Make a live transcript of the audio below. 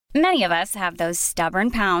Many of us have those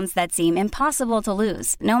stubborn pounds that seem impossible to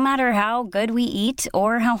lose, no matter how good we eat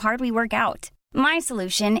or how hard we work out. My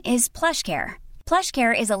solution is PlushCare.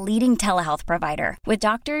 PlushCare is a leading telehealth provider with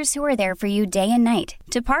doctors who are there for you day and night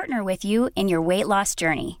to partner with you in your weight loss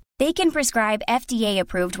journey. They can prescribe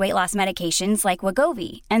FDA-approved weight loss medications like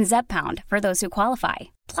Wegovy and Zepbound for those who qualify.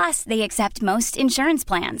 Plus, they accept most insurance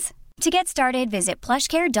plans. To get started, visit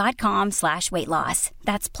plushcare.com/weightloss.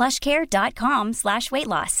 That's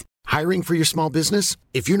plushcare.com/weightloss. Hiring for your small business?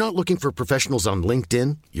 If you're not looking for professionals on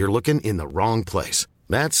LinkedIn, you're looking in the wrong place.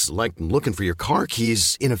 That's like looking for your car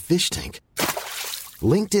keys in a fish tank.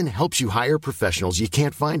 LinkedIn helps you hire professionals you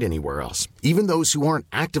can't find anywhere else, even those who aren't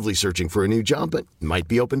actively searching for a new job but might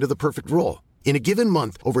be open to the perfect role. In a given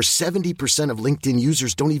month, over 70% of LinkedIn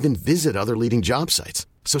users don't even visit other leading job sites.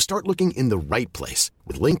 So start looking in the right place.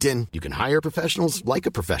 With LinkedIn, you can hire professionals like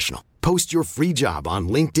a professional. Post your free job on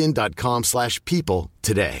linkedin.com/people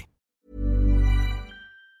today.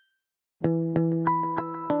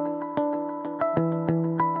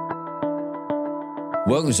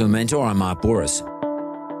 Welcome to The Mentor. I'm Mark Boris.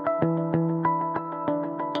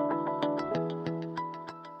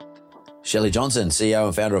 Shelley Johnson, CEO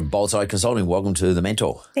and founder of Boltside Consulting. Welcome to The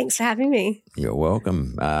Mentor. Thanks for having me. You're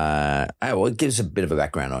welcome. Well, give us a bit of a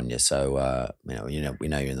background on you. So, we know you're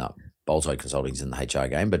in the Boltside Consulting's in the HR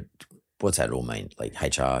game, but what's that all mean? Like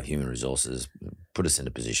HR, human resources, put us in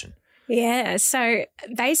a position. Yeah. So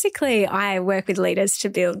basically, I work with leaders to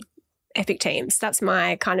build epic teams. That's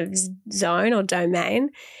my kind of zone or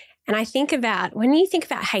domain. And I think about, when you think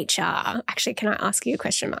about HR, actually, can I ask you a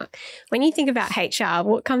question, Mark? When you think about HR,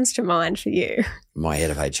 what comes to mind for you? My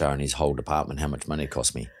head of HR and his whole department, how much money it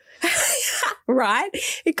cost me. Right?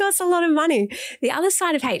 It costs a lot of money. The other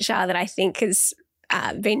side of HR that I think has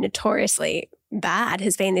been notoriously bad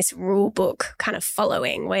has been this rule book kind of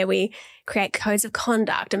following, where we create codes of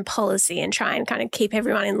conduct and policy and try and kind of keep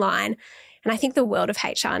everyone in line. And I think the world of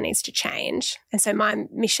HR needs to change. And so my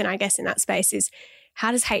mission, I guess, in that space is,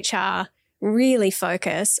 how does HR really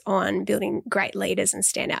focus on building great leaders and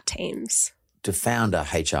standout teams? To found a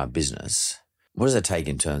HR business, what does it take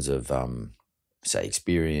in terms of, say,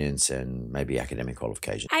 experience and maybe academic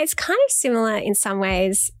qualification? It's kind of similar in some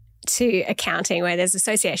ways to accounting, where there's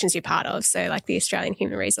associations you're part of, so like the Australian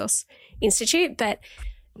Human Resource Institute. But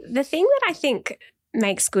the thing that I think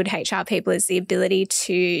makes good HR people is the ability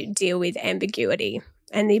to deal with ambiguity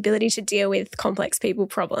and the ability to deal with complex people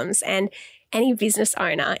problems. And any business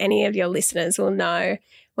owner, any of your listeners will know,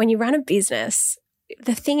 when you run a business,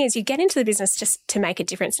 the thing is, you get into the business just to make a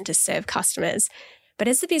difference and to serve customers. But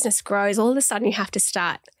as the business grows, all of a sudden you have to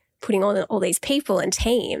start putting on all these people and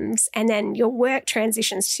teams, and then your work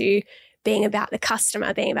transitions to being about the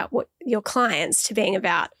customer, being about what your clients, to being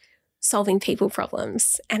about solving people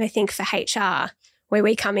problems. And I think for HR, where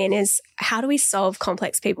we come in is, how do we solve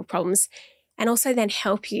complex people problems and also then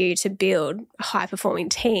help you to build a high-performing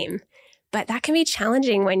team? But that can be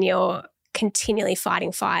challenging when you're continually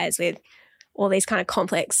fighting fires with all these kind of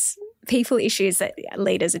complex people issues that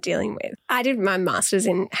leaders are dealing with. I did my master's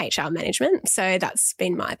in HR management, so that's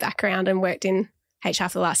been my background, and worked in HR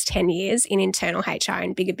for the last 10 years in internal HR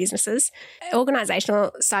in bigger businesses.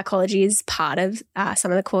 Organisational psychology is part of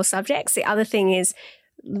some of the core subjects. The other thing is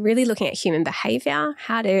really looking at human behaviour.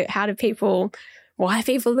 How do people, why are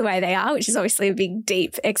people the way they are, which is obviously a big,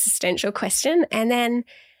 deep existential question. And then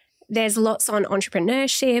there's lots on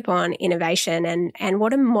entrepreneurship, on innovation, and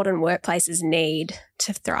what do modern workplaces need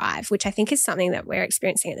to thrive, which I think is something that we're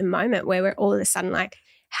experiencing at the moment, where we're all of a sudden like,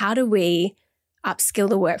 how do we upskill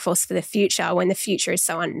the workforce for the future when the future is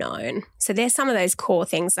so unknown? So there's some of those core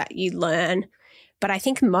things that you learn. But I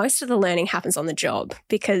think most of the learning happens on the job,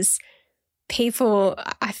 because people,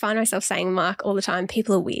 I find myself saying, Mark, all the time,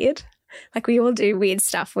 people are weird. Like, we all do weird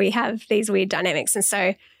stuff. We have these weird dynamics. And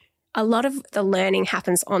so a lot of the learning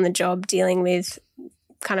happens on the job, dealing with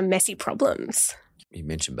kind of messy problems. You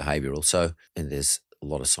mentioned behavioural, and there's a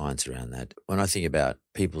lot of science around that. When I think about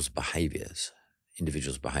people's behaviours,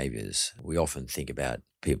 individuals' behaviours, we often think about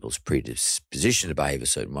people's predisposition to behave a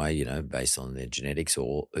certain way, based on their genetics,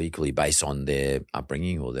 or equally based on their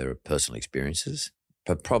upbringing or their personal experiences.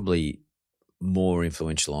 But probably more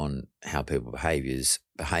influential on how people behave, is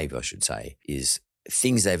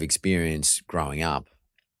things they've experienced growing up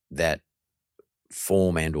that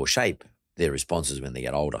form and or shape their responses when they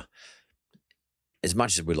get older. As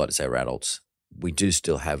much as we'd like to say we're adults, we do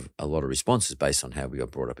still have a lot of responses based on how we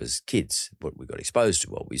got brought up as kids, what we got exposed to,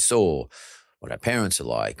 what we saw, what our parents are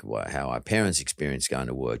like, how our parents experienced going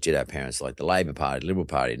to work. Did our parents like the Labor Party, Liberal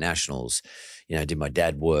Party, Nationals? Did my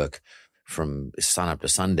dad work from sun up to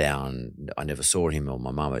sundown. I never saw him or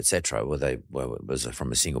my mum, etc. It was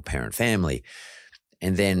from a single parent family.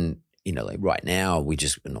 And then, like right now,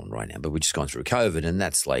 not right now, but we just gone through COVID, and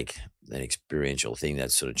that's like an experiential thing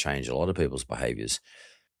that's sort of changed a lot of people's behaviours.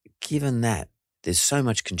 Given that, there's so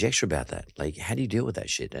much conjecture about that. Like, how do you deal with that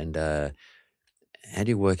shit? And how do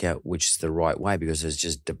you work out which is the right way? Because there's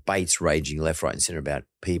just debates raging left, right and centre about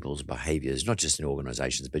people's behaviours, not just in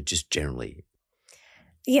organisations, but just generally.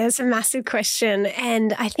 Yeah, it's a massive question.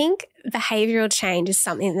 And I think behavioural change is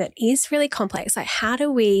something that is really complex. Like, how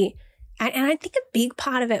do we, and I think a big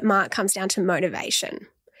part of it, Mark, comes down to motivation.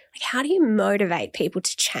 Like, how do you motivate people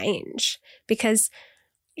to change? Because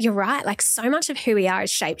you're right, like so much of who we are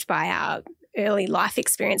is shaped by our early life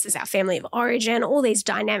experiences, our family of origin, all these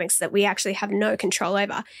dynamics that we actually have no control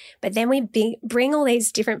over. But then we bring all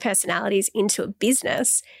these different personalities into a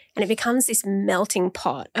business, and it becomes this melting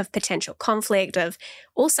pot of potential conflict, of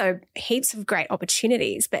also heaps of great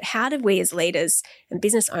opportunities. But how do we as leaders and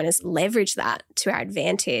business owners leverage that to our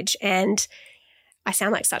advantage? And I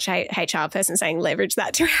sound like such a HR person saying leverage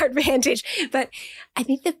that to our advantage. But I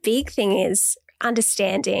think the big thing is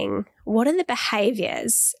understanding what are the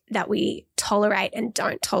behaviours that we tolerate and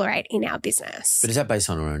don't tolerate in our business. But is that based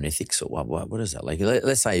on our own ethics, or what is that? Like,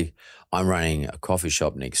 let's say I'm running a coffee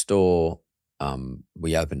shop next door.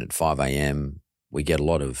 We open at 5 a.m. We get a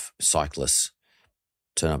lot of cyclists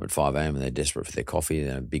turn up at 5 a.m. and they're desperate for their coffee.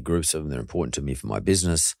 They're big groups of them. They're important to me for my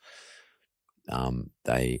business.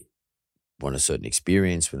 They want a certain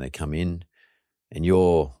experience when they come in,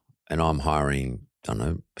 and I'm hiring, I don't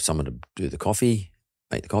know, someone to do the coffee,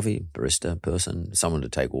 make the coffee, barista person, someone to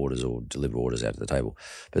take orders or deliver orders out to the table.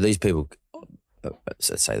 But these people,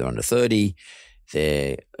 let's say they're under 30,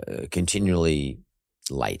 they're continually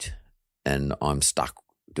late, and I'm stuck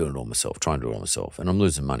doing it all myself, trying to do it all myself, and I'm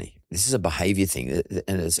losing money. This is a behaviour thing,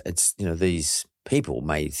 and it's these people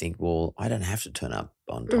may think, well, I don't have to turn up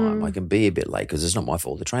on time. I can be a bit late because it's not my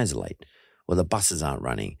fault. The trains are late, or the buses aren't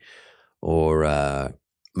running, or I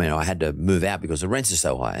had to move out because the rents are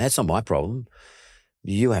so high. That's not my problem.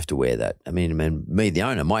 You have to wear that. I mean, me, the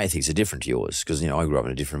owner, my ethics are different to yours because, I grew up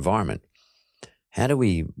in a different environment. How do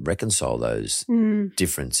we reconcile those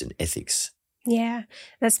difference in ethics? Yeah,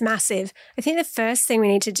 that's massive. I think the first thing we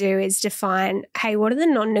need to do is define, hey, what are the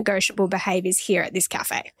non-negotiable behaviours here at this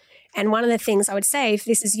cafe? And one of the things I would say, if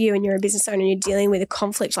this is you and you're a business owner and you're dealing with a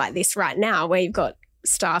conflict like this right now where you've got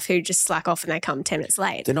staff who just slack off and they come 10 minutes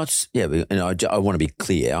late. They're not, I want to be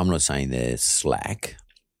clear. I'm not saying they're slack.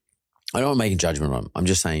 I don't want to make a judgment on them. I'm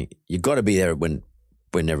just saying you've got to be there when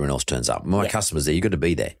everyone else turns up. My customers there, you've got to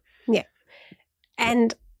be there. Yeah.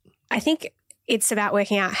 And I think it's about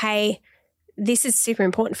working out, hey, this is super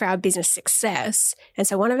important for our business success. And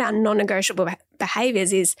so one of our non-negotiable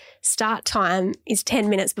behaviours is start time is 10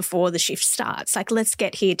 minutes before the shift starts. Like, let's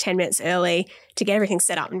get here 10 minutes early to get everything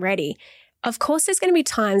set up and ready. Of course, there's going to be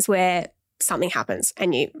times where something happens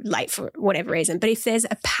and you're late for whatever reason. But if there's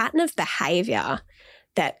a pattern of behaviour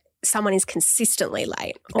that someone is consistently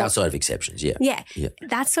late. Outside of exceptions, yeah.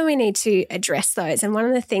 That's when we need to address those. And one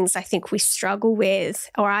of the things I think we struggle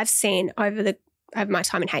with, or I've seen over my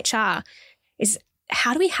time in HR, is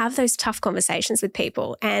how do we have those tough conversations with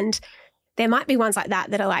people? And there might be ones like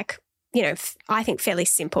that are like, I think fairly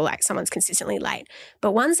simple, like someone's consistently late.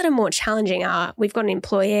 But ones that are more challenging are we've got an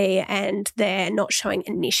employee and they're not showing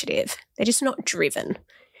initiative. They're just not driven.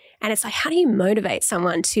 And it's like, how do you motivate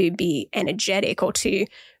someone to be energetic or to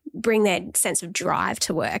bring their sense of drive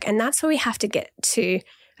to work? And that's where we have to get to,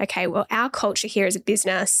 okay, well, our culture here as a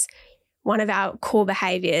business, one of our core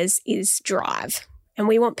behaviours is drive. And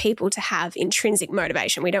we want people to have intrinsic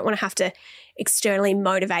motivation. We don't want to have to externally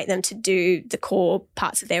motivate them to do the core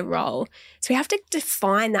parts of their role. So we have to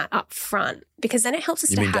define that up front, because then it helps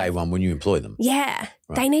us You mean day one when you employ them? Yeah.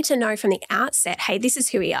 Right. They need to know from the outset, hey, this is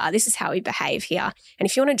who we are. This is how we behave here. And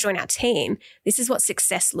if you want to join our team, this is what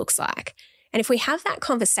success looks like. And if we have that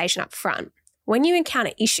conversation up front, when you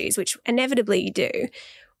encounter issues, which inevitably you do,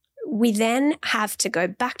 we then have to go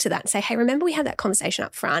back to that and say, hey, remember we had that conversation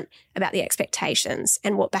up front about the expectations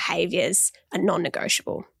and what behaviours are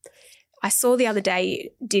non-negotiable. I saw the other day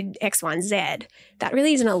you did X, Y, and Z. That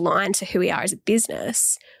really isn't aligned to who we are as a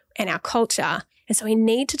business and our culture. And so we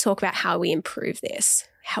need to talk about how we improve this.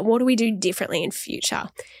 What do we do differently in future?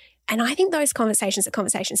 And I think those conversations are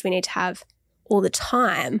conversations we need to have all the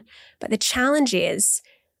time. But the challenge is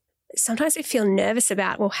sometimes we feel nervous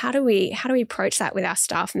about, well, how do we approach that with our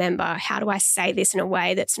staff member? How do I say this in a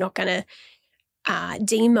way that's not going to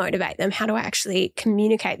demotivate them? How do I actually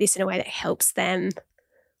communicate this in a way that helps them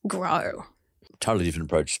grow? Totally different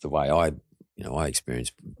approach to the way I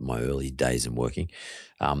experienced my early days in working.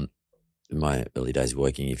 in my early days of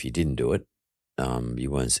working, if you didn't do it, you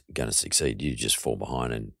weren't going to succeed. You just fall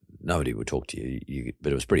behind and nobody would talk to you.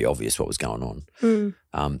 But it was pretty obvious what was going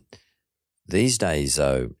on. These days,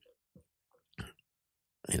 though,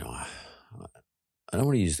 I don't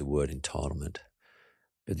want to use the word entitlement,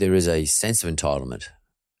 but there is a sense of entitlement,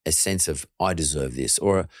 a sense of I deserve this,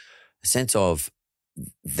 or a sense of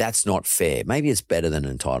that's not fair. Maybe it's better than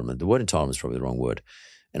entitlement. The word entitlement is probably the wrong word.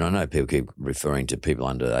 And I know people keep referring to people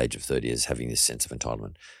under the age of 30 as having this sense of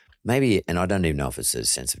entitlement. Maybe, and I don't even know if it's a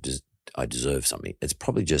sense of I deserve something. It's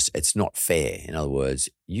probably just it's not fair. In other words,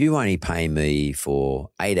 you only pay me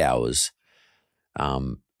for 8 hours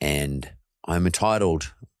and I'm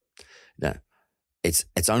entitled. No,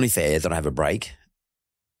 it's only fair that I have a break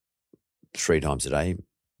 3 times a day,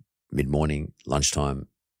 mid-morning, lunchtime,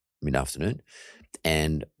 mid-afternoon.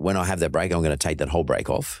 And when I have that break, I'm going to take that whole break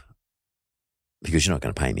off because you're not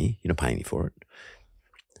going to pay me. You're not paying me for it.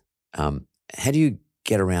 How do you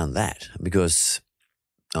get around that? Because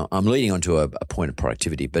I'm leading on to a point of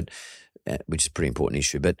productivity, but which is a pretty important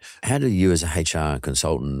issue. But how do you as a HR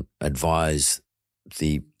consultant advise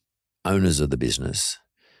the owners of the business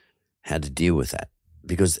how to deal with that?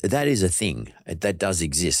 Because that is a thing. That does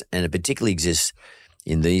exist. And it particularly exists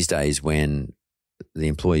in these days when the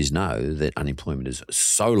employees know that unemployment is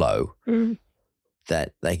so low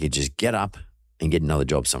that they could just get up and get another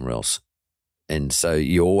job somewhere else. And so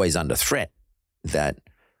you're always under threat that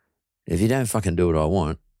if you don't fucking do what I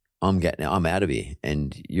want, I'm out of here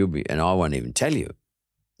and I won't even tell you.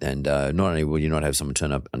 And not only will you not have someone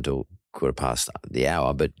turn up until 15:15 the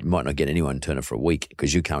hour, but you might not get anyone to turn up for a week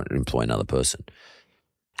because you can't employ another person.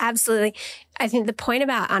 Absolutely. I think the point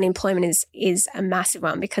about unemployment is a massive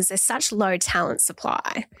one because there's such low talent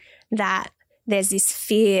supply that there's this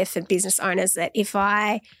fear for business owners that if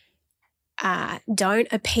I don't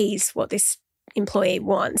appease what this employee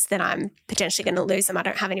wants, then I'm potentially going to lose them. I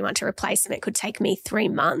don't have anyone to replace them. It could take me 3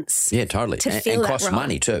 months. Yeah, totally. To fill and that cost role.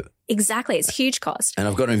 money too. Exactly. It's huge cost. And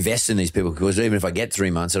I've got to invest in these people because even if I get 3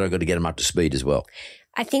 months, I've got to get them up to speed as well.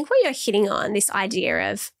 I think what you're hitting on, this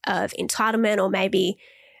idea of entitlement or maybe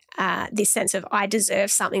this sense of I deserve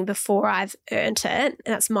something before I've earned it. And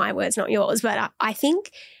that's my words, not yours. But I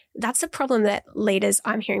think that's a problem that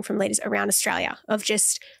I'm hearing from leaders around Australia of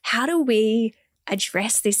just how do we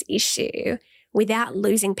address this issue without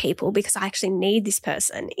losing people because I actually need this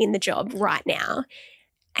person in the job right now.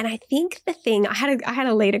 And I think the thing, I had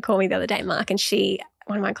a leader call me the other day, Mark, and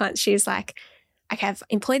one of my clients, she was like, okay, I've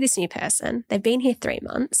employed this new person. They've been here 3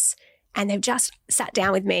 months and they've just sat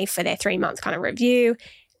down with me for their 3 months kind of review.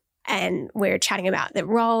 And we're chatting about the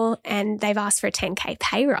role and they've asked for a 10K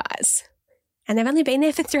pay rise and they've only been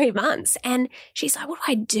there for 3 months. And she's like, what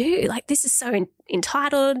do I do? Like, this is so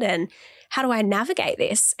entitled and how do I navigate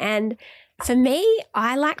this? And for me,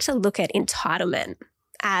 I like to look at entitlement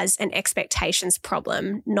as an expectations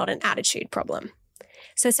problem, not an attitude problem.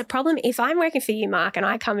 So it's a problem if I'm working for you, Mark, and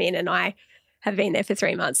I come in and I have been there for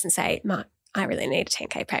 3 months and say, Mark, I really need a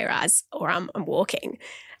 10K pay rise or I'm walking.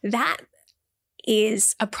 That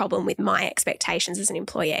is a problem with my expectations as an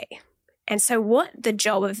employee. And so what the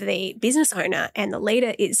job of the business owner and the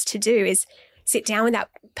leader is to do is sit down with that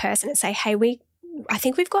person and say, hey, I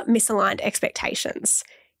think we've got misaligned expectations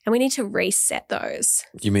and we need to reset those.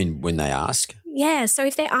 You mean when they ask? Yeah. So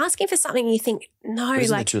if they're asking for something you think, no. But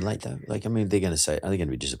isn't it too late though? Like, I mean, they're going to say, are they going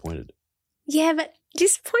to be disappointed? Yeah, but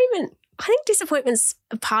I think disappointment's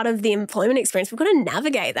a part of the employment experience. We've got to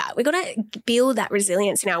navigate that. We've got to build that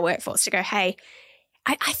resilience in our workforce to go, hey,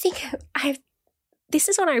 this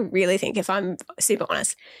is what I really think, if I'm super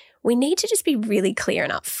honest. We need to just be really clear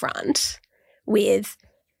and upfront with,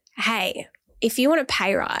 hey, if you want a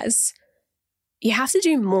pay rise, you have to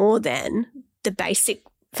do more than the basic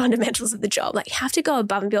fundamentals of the job. Like, you have to go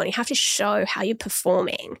above and beyond. You have to show how you're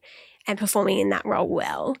performing and performing in that role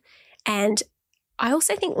well. And I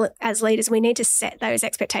also think as leaders, we need to set those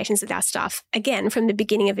expectations with our staff, again, from the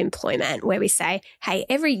beginning of employment, where we say, hey,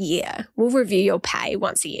 every year we'll review your pay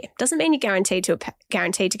once a year. Doesn't mean you're guaranteed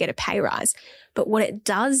to get a pay rise. But what it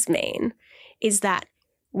does mean is that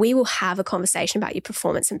we will have a conversation about your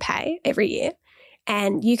performance and pay every year.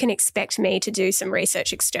 And you can expect me to do some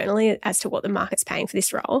research externally as to what the market's paying for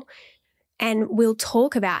this role. And we'll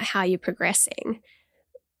talk about how you're progressing.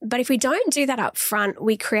 But if we don't do that up front,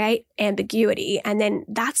 we create ambiguity. And then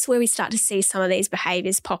that's where we start to see some of these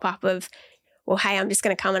behaviours pop up of, well, hey, I'm just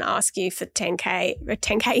going to come and ask you for a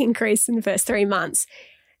 10K increase in the first 3 months.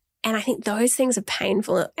 And I think those things are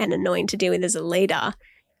painful and annoying to deal with as a leader.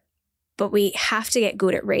 But we have to get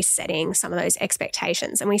good at resetting some of those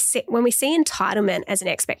expectations. And when we see entitlement as an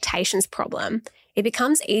expectations problem, it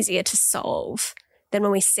becomes easier to solve than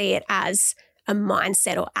when we see it as a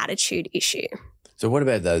mindset or attitude issue. So what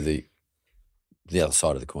about, though, the other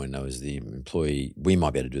side of the coin, though, is the employee? We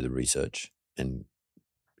might be able to do the research and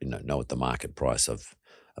know what the market price of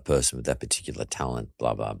a person with that particular talent,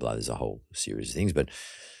 blah, blah, blah. There's a whole series of things, but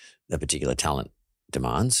that particular talent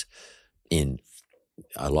demands in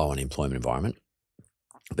a low unemployment environment.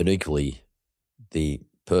 But equally, the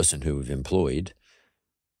person who we've employed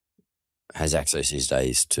has access these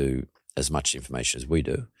days to as much information as we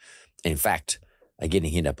do. In fact, are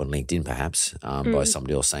getting hit up on LinkedIn perhaps by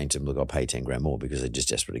somebody else saying to them, look, I'll pay 10 grand more, because they're just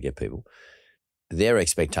desperate to get people. Their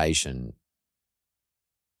expectation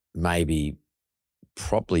may be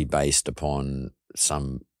properly based upon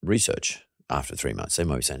some research after 3 months. They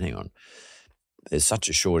might be saying, hang on, there's such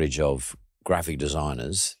a shortage of graphic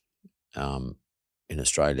designers in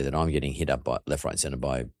Australia that I'm getting hit up by left, right, and centre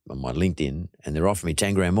by on my LinkedIn, and they're offering me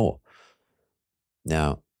 10 grand more.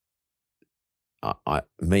 Now,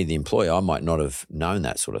 me, the employer, I might not have known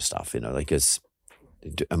that sort of stuff, because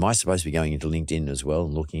am I supposed to be going into LinkedIn as well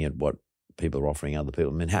and looking at what people are offering other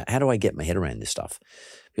people? I mean, how do I get my head around this stuff?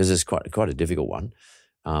 Because it's quite a difficult one.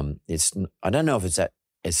 I don't know if it's that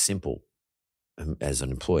as simple as an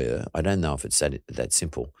employer. I don't know if it's that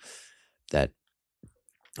simple that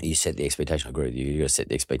you set the expectation. I agree with you. You got to set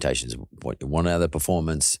the expectations of what you want out of the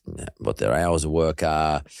performance, what their hours of work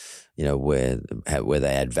are, where they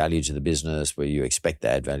add value to the business, where you expect to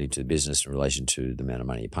add value to the business in relation to the amount of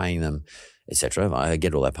money you're paying them, etc. I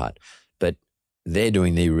get all that part, but they're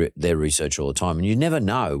doing their research all the time, and you never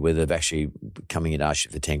know whether they've actually coming and asked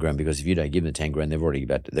you for 10 grand, because if you don't give them 10 grand, they've already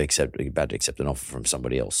about to accept an offer from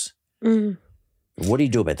somebody else. What do you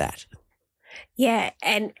do about that? Yeah,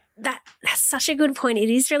 and that's such a good point. It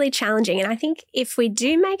is really challenging. And I think if we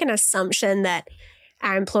do make an assumption that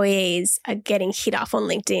our employees are getting hit up on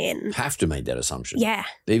LinkedIn, have to make that assumption. Yeah.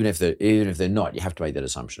 Even if they're not, you have to make that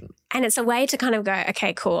assumption. And it's a way to kind of go,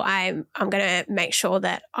 okay, cool. I'm going to make sure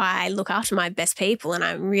that I look after my best people, and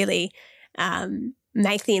I really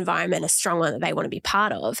make the environment a strong one that they want to be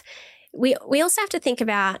part of. We also have to think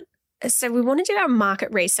about, so we want to do our market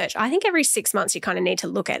research. I think every 6 months you kind of need to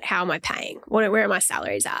look at, how am I paying? Where are my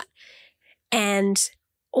salaries at? And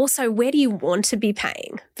also, where do you want to be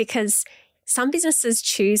paying? Because some businesses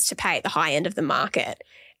choose to pay at the high end of the market.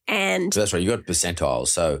 And so that's right. You got percentiles.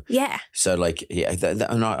 So yeah. So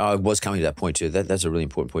and I was coming to that point too. That's a really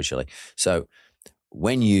important point, Shelley. So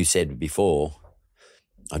when you said before,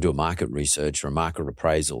 I do a market research or a market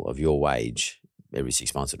appraisal of your wage every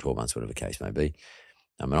 6 months or 12 months, whatever the case may be.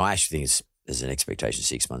 I mean, I actually think there's an expectation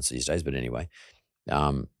 6 months these days, but anyway.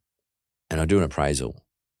 And I do an appraisal.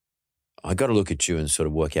 I got to look at you and sort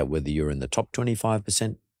of work out whether you're in the top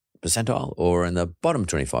 25% percentile or in the bottom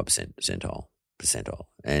 25% percentile.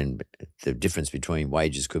 And the difference between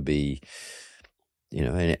wages could be,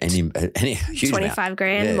 any huge 25 amount.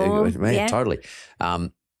 grand more. Yeah, totally.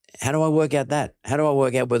 How do I work out that? How do I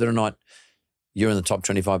work out whether or not you're in the top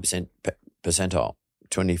 25% percentile?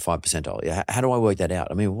 25 percentile. Yeah. How do I work that out?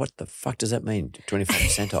 I mean, what the fuck does that mean? 25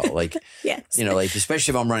 percentile? Like, yes.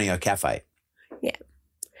 Especially if I'm running a cafe. Yeah.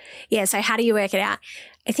 Yeah. So how do you work it out?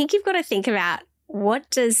 I think you've got to think about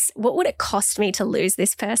what would it cost me to lose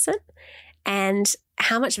this person, and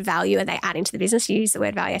how much value are they adding to the business? You use the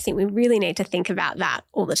word value. I think we really need to think about that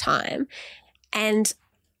all the time. And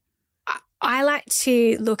I like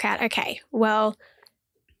to look at, okay, well,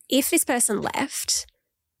 if this person left,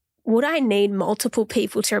 would I need multiple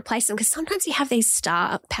people to replace them? Because sometimes you have these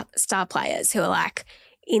star players who are like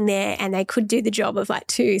in there and they could do the job of like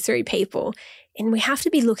 2-3 people. And we have to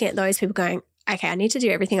be looking at those people going, okay, I need to do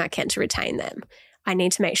everything I can to retain them. I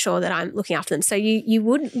need to make sure that I'm looking after them. So you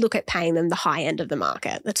would look at paying them the high end of the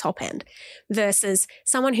market, the top end, versus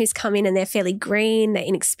someone who's come in and they're fairly green, they're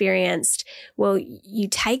inexperienced. Well, you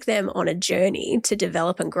take them on a journey to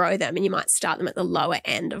develop and grow them, and you might start them at the lower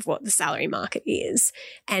end of what the salary market is.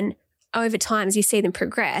 And over time, as you see them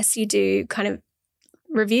progress, you do kind of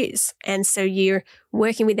reviews. And so you're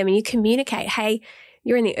working with them and you communicate, hey,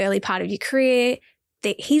 you're in the early part of your career.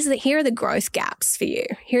 Here are the growth gaps for you.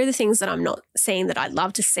 Here are the things that I'm not seeing that I'd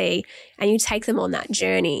love to see. And you take them on that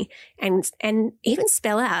journey and even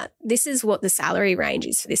spell out, this is what the salary range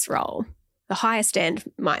is for this role. The highest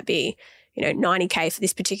end might be, $90K for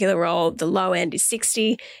this particular role. The low end is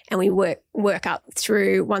 60. And we work up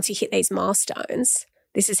through, once you hit these milestones,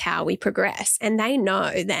 this is how we progress. And they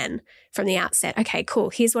know then from the outset, okay, cool,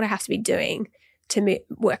 here's what I have to be doing to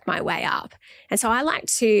work my way up. And so I like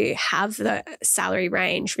to have the salary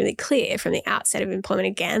range really clear from the outset of employment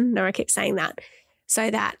again. No, I keep saying that,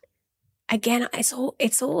 so that, again, it's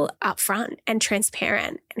all upfront and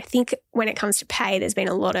transparent. And I think when it comes to pay, there's been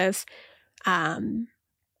a lot of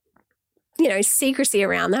secrecy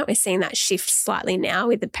around that. We're seeing that shift slightly now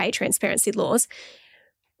with the pay transparency laws.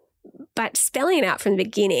 But spelling it out from the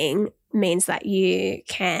beginning means that you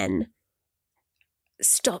can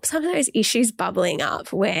stop some of those issues bubbling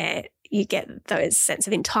up where you get those sense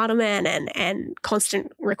of entitlement and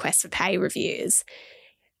constant requests for pay reviews.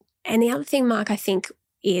 And the other thing, Mark, I think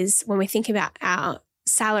is when we think about our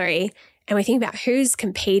salary and we think about who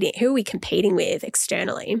are we competing with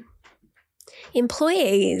externally,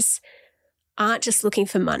 employees aren't just looking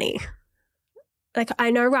for money. Like,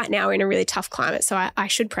 I know right now we're in a really tough climate, so I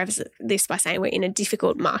should preface this by saying we're in a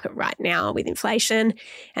difficult market right now with inflation.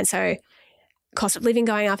 And so cost of living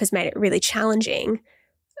going up has made it really challenging.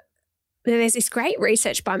 But there's this great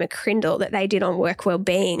research by McCrindle that they did on work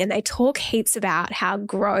wellbeing, and they talk heaps about how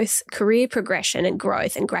growth, career progression and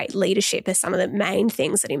growth and great leadership are some of the main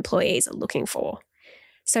things that employees are looking for.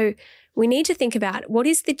 So we need to think about what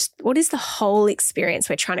is the whole experience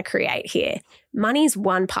we're trying to create here. Money is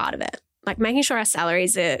one part of it. Like, making sure our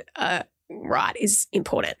salaries are right is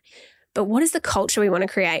important. But what is the culture we want to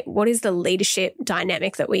create? What is the leadership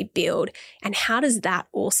dynamic that we build? And how does that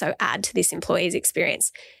also add to this employee's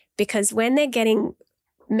experience? Because when they're getting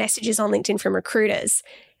messages on LinkedIn from recruiters,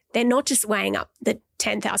 they're not just weighing up the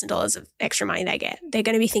 $10,000 of extra money they get. They're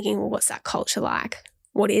going to be thinking, well, what's that culture like?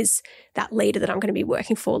 What is that leader that I'm going to be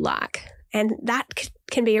working for like? And that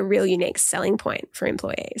can be a real unique selling point for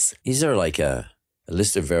employees. Is there like a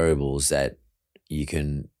list of variables that you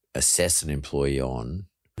can assess an employee on?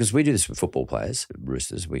 Because we do this with football players,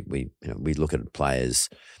 Roosters. We look at players'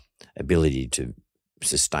 ability to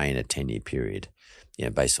sustain a 10-year period,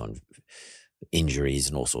 based on injuries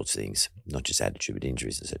and all sorts of things, not just attitude, but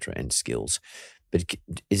injuries, et cetera, and skills. But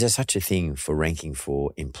is there such a thing for ranking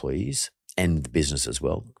for employees and the business as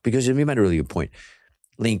well? Because you made a really good point.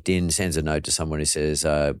 LinkedIn sends a note to someone who says,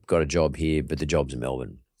 got a job here, but the job's in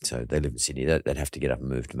Melbourne. So they live in Sydney. They'd have to get up and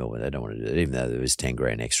move to Melbourne. They don't want to do it, even though there was 10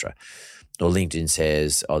 grand extra. Or LinkedIn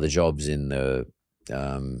says, the job's in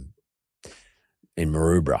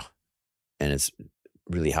Maroubra, and it's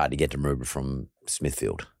really hard to get to Maroubra from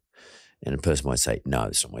Smithfield. And a person might say, no,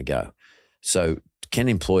 it's not my go. So can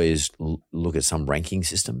employers look at some ranking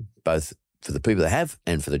system, both for the people they have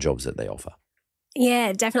and for the jobs that they offer?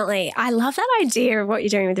 Yeah, definitely. I love that idea of what you're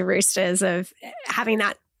doing with the Roosters, of having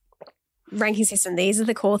that ranking system. These are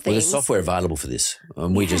the core things. Well, there's software available for this.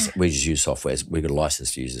 And we just use software. We've got a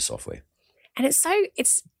license to use the software. And it's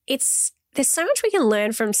there's so much we can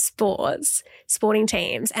learn from sporting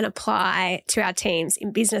teams and apply to our teams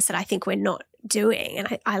in business that I think we're not doing.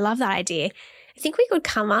 And I love that idea. I think we could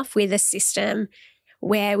come up with a system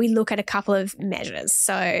where we look at a couple of measures.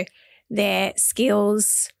 So their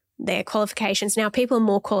skills, their qualifications. Now, people are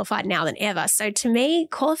more qualified now than ever. So to me,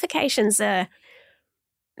 qualifications they're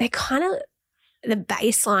kind of the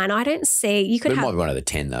baseline. I don't see, you could have. It might be one of the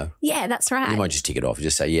 10 though. Yeah, that's right. You might just tick it off.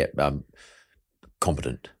 Just say,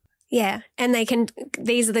 competent. Yeah. And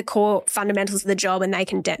these are the core fundamentals of the job, and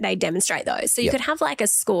they demonstrate those. So you could have like a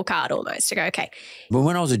scorecard almost to go, okay. Well,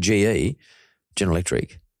 when I was at GE, General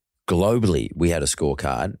Electric, globally, we had a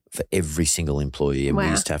scorecard for every single employee, and we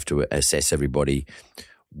used to have to assess everybody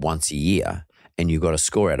once a year, and you got a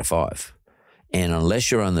score out of 5. And unless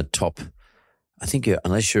you're on the top,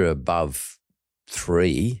 unless you're above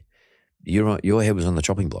 3, your head was on the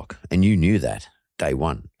chopping block, and you knew that day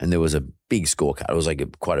one. And there was a big scorecard. It was like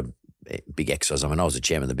quite a big exercise. I mean, I was the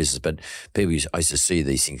chairman of the business, but I used to see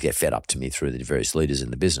these things get fed up to me through the various leaders in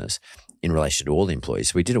the business in relation to all the employees.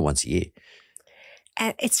 So we did it once a year.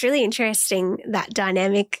 And it's really interesting, that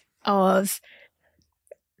dynamic of,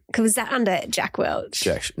 because was that under Jack Welch?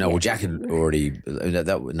 Jack had already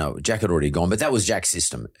Jack had already gone, but that was Jack's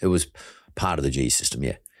system. It was part of the G system.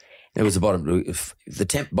 Yeah, it was the bottom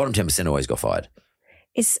 10% always got fired.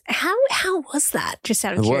 How was that? Just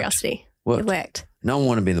out of curiosity, it worked. No one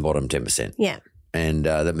wanted to be in the bottom 10%. Yeah, and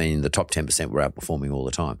that means the top 10% were outperforming all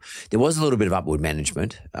the time. There was a little bit of upward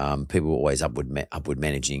management. People were always upward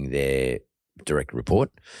managing their direct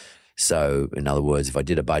report. So, in other words, if I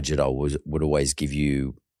did a budget, I would always give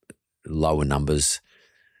you lower numbers.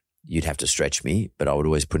 You'd have to stretch me, but I would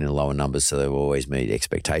always put in lower numbers so they would always meet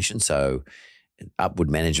expectations. So upward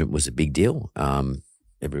management was a big deal.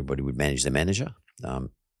 Everybody would manage their manager.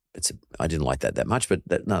 I didn't like that much, but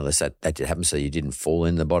that did happen. So you didn't fall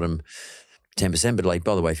in the bottom 10%. But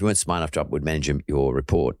by the way, if you weren't smart enough to upward manage your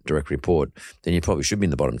direct report, then you probably should be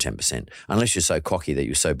in the bottom 10%, unless you're so cocky that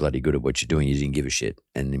you're so bloody good at what you're doing, you didn't give a shit,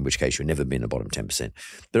 and in which case you'll never be in the bottom 10%.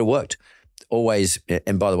 But it worked. Always,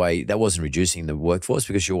 and by the way, that wasn't reducing the workforce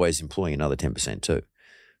because you're always employing another 10% too.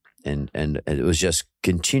 And it was just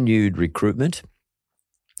continued recruitment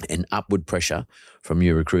and upward pressure from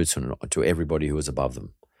new recruits to everybody who was above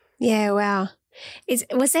them. Yeah, wow.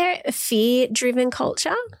 Was there a fear-driven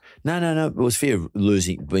culture? No. It was fear of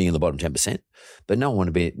being in the bottom 10%, but no one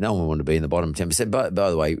wanted to be in the bottom 10%. By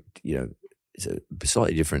the way, it's a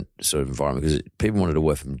slightly different sort of environment because people wanted to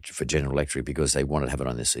work for General Electric because they wanted to have it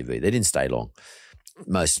on their CV. They didn't stay long.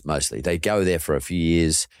 Mostly, they go there for a few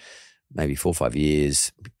years, maybe 4 or 5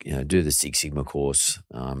 years. Do the Six Sigma course,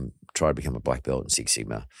 try to become a black belt in Six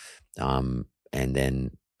Sigma, and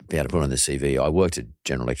then be able to put on the CV. I worked at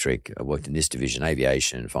General Electric. I worked in this division,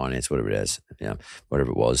 aviation, finance, whatever it is,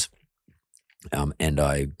 whatever it was. And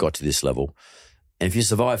I got to this level. And if you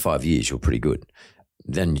survive 5 years, you're pretty good.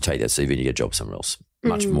 Then you take that CV and you get a job somewhere else,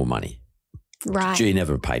 much more money. Right. You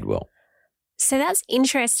never paid well. So that's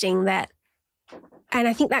interesting and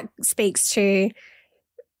I think that speaks to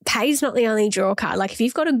pay's not the only draw card. Like if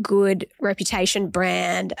you've got a good reputation,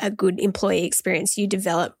 brand, a good employee experience, you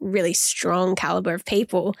develop really strong caliber of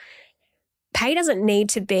people. Pay doesn't need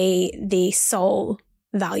to be the sole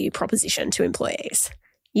value proposition to employees.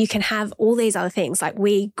 You can have all these other things, like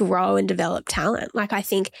we grow and develop talent. Like I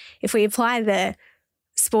think if we apply the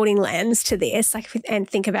sporting lens to this, and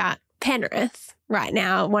think about Penrith right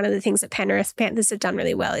now, one of the things that Penrith Panthers have done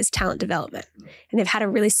really well is talent development. And they've had a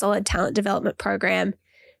really solid talent development program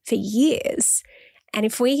for years. And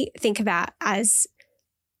if we think about as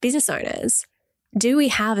business owners, do we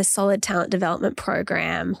have a solid talent development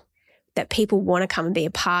program that people want to come and be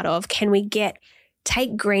a part of? Can we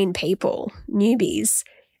take green people, newbies,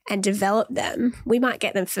 and develop them? We might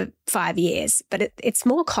get them for 5 years, but it's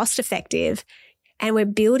more cost effective. And we're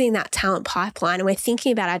building that talent pipeline, and we're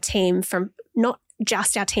thinking about our team from not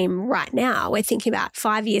just our team right now. We're thinking about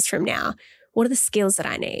 5 years from now. What are the skills that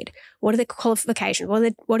I need? What are the qualifications?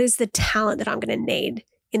 What is the talent that I'm going to need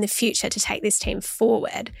in the future to take this team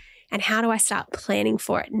forward? And how do I start planning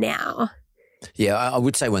for it now? Yeah, I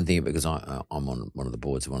would say one thing because I'm on one of the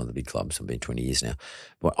boards of one of the big clubs. I've been 20 years now.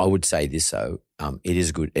 But I would say this though,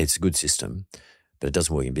 it's a good system, but it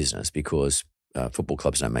doesn't work in business because football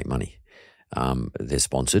clubs don't make money. They're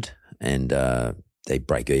sponsored and they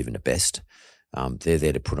break even at best. They're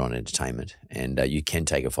there to put on entertainment, and you can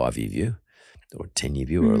take a 5-year view or a 10-year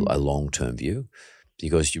view or a long-term view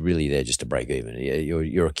because you're really there just to break even.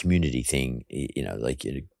 You're a community thing, like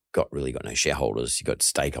you've got no shareholders. You've got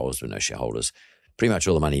stakeholders with no shareholders. Pretty much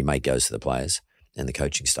all the money you make goes to the players and the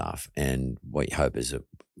coaching staff. And what you hope is that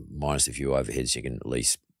minus a few overheads, you can at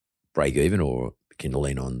least break even or can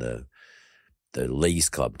lean on the leagues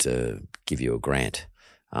club to give you a grant.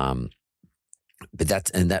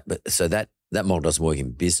 That model doesn't work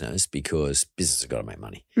in business because business has got to make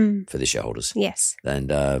money for the shareholders. Yes. And,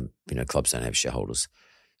 clubs don't have shareholders.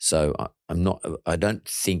 So I don't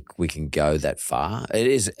think we can go that far.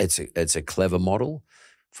 It's a clever model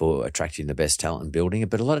for attracting the best talent and building it.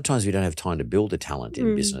 But a lot of times we don't have time to build the talent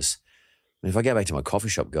in business. I mean, if I go back to my coffee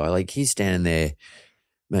shop guy, like he's standing there,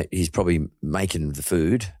 he's probably making the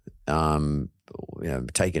food,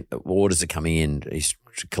 taking orders are coming in. He's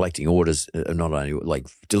collecting orders, not only like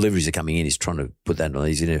deliveries are coming in. He's trying to put that on.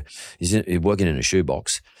 He's working in a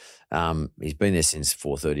shoebox. He's been there since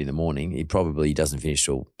 4:30 in the morning. He probably doesn't finish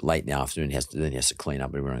till late in the afternoon. He has to clean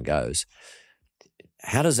up everywhere and goes.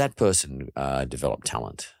 How does that person develop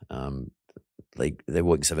talent? They're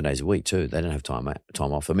working 7 days a week too. They don't have time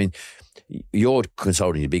off. I mean, you're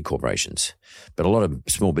consulting to big corporations, but a lot of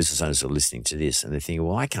small business owners are listening to this and they're thinking,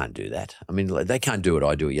 well, I can't do that. I mean, they can't do what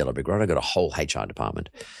I do at Yellow Brick Road. I've got a whole HR department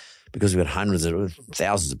because we've got hundreds of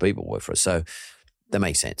thousands of people work for us. So that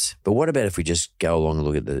makes sense. But what about if we just go along and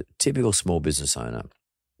look at the typical small business owner?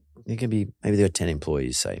 It can be maybe there are 10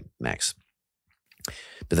 employees, say, max.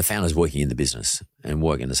 But the founder's working in the business and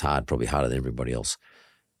working as hard, probably harder than everybody else.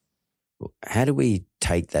 How do we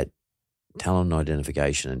take that talent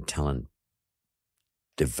identification and talent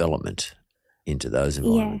development into those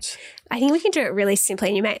environments? Yeah. I think we can do it really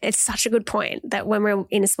simply. And it's such a good point that when we're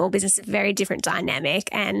in a small business, it's a very different dynamic.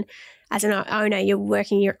 And as an owner, you're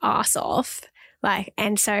working your ass off.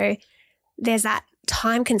 And so there's that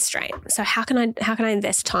time constraint. So how can I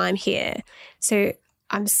invest time here? So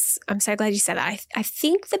I'm so glad you said that. I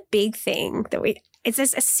think the big thing it's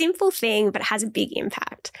a simple thing, but it has a big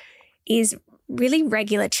impact, is really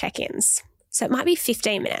regular check-ins. So it might be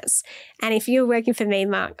 15 minutes. And if you're working for me,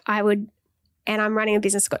 Mark, and I'm running a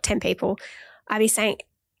business, got 10 people, I'd be saying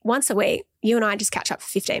once a week, you and I just catch up for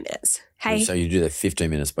 15 minutes. Hey. So you do that 15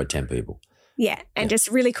 minutes by 10 people. Yeah. And just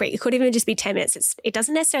really quick. It could even just be 10 minutes. It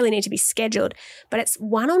doesn't necessarily need to be scheduled, but it's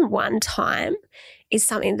one-on-one time is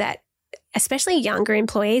something that especially younger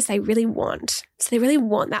employees, they really want. So they really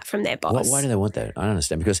want that from their boss. Why do they want that? I don't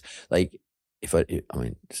understand because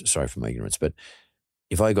sorry for my ignorance, but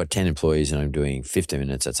if I got 10 employees and I'm doing 15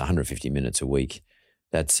 minutes, that's 150 minutes a week.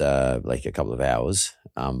 That's like a couple of hours,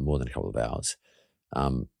 more than a couple of hours.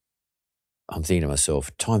 I'm thinking to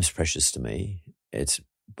myself, time's precious to me. It's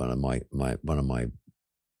one of my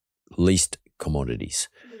least commodities.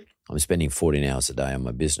 I'm spending 14 hours a day on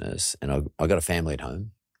my business, and I got a family at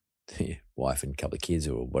home, wife and a couple of kids,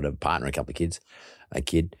 or whatever, partner, a couple of kids, a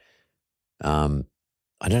kid.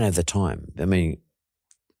 I don't have the time. I mean,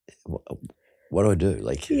 what do I do?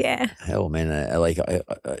 Like, hell, man.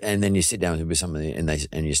 And then you sit down with somebody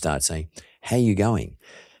and you start saying, "How are you going?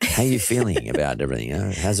 How are you feeling about everything?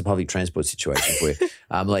 How's the public transport situation for you?"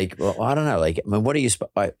 I'm like, well, I don't know. Like, I mean, what do you?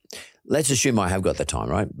 Let's assume I have got the time,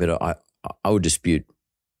 right? But I would dispute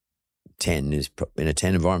 10 is in a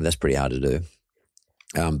 10 environment. That's pretty hard to do.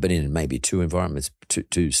 But in maybe 2 environments,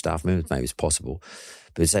 two staff members, maybe it's possible.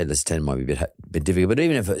 But say let's 10 might be a bit difficult. But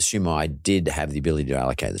even if I assume I did have the ability to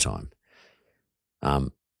allocate the time,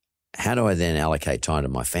 how do I then allocate time to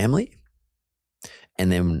my family?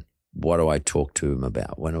 And then what do I talk to them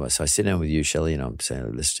about? So I sit down with you, Shelley, and I'm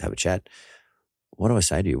saying, let's have a chat. What do I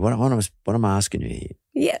say to you? What am I asking you here?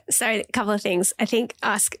 Yeah, so a couple of things. I think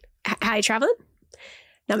ask, how are you traveling?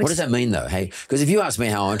 What does that mean, though? Hey, because if you ask me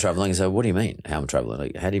how I'm traveling, I say, what do you mean, how I'm traveling?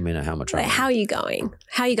 Like, how do you mean how am I traveling? Like, how are you going?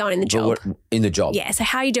 How are you going in the job? In the job? Yeah, so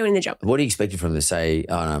how are you doing in the job? What do you expect from them to say,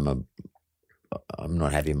 oh, no, I'm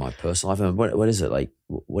not happy in my personal life? I mean, what is it? Like,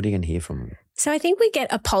 what are you going to hear from them? So I think we get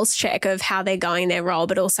a pulse check of how they're going in their role,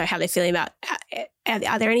 but also how they're feeling about,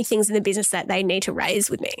 are there any things in the business that they need to raise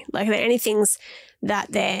with me? Like, are there any things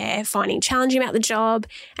that they're finding challenging about the job?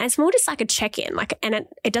 And it's more just like a check-in, and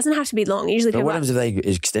it doesn't have to be long. Usually, but what happens if they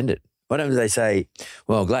extend it? What happens if they say,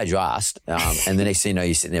 well, glad you asked, and the next thing you know,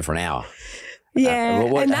 you're sitting there for an hour? Yeah,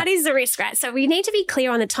 and that is the risk, right? So we need to be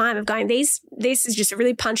clear on the time of going, this is just a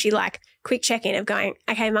really punchy, like, quick check-in of going,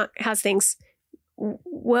 okay, Mark, how's things?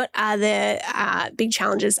 What are the big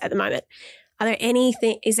challenges at the moment?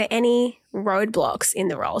 Is there any roadblocks in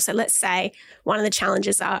the role? So let's say one of the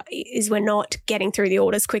challenges is we're not getting through the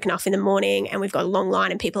orders quick enough in the morning and we've got a long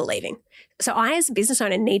line and people are leaving. So I, as a business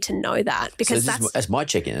owner, need to know that, because that's my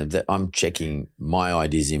check-in. That I'm checking my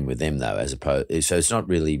ideas in with them, though, as opposed. So it's not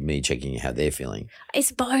really me checking how they're feeling.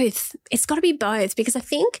 It's both. It's got to be both, because I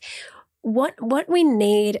think what we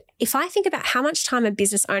need, if I think about how much time a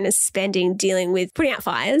business owner is spending dealing with putting out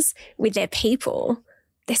fires with their people,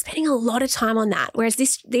 they're spending a lot of time on that. Whereas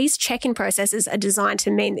these check-in processes are designed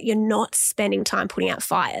to mean that you're not spending time putting out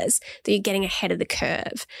fires, that you're getting ahead of the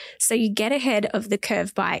curve. So you get ahead of the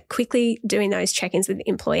curve by quickly doing those check-ins with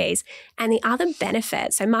employees. And the other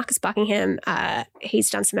benefit, so Marcus Buckingham,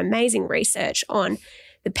 he's done some amazing research on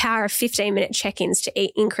the power of 15-minute check-ins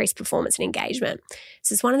to increase performance and engagement.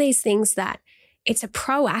 So it's one of these things that it's a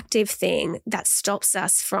proactive thing that stops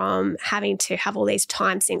us from having to have all these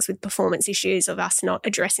time sinks with performance issues of us not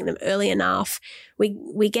addressing them early enough.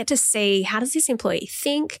 We get to see, how does this employee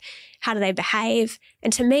think? How do they behave?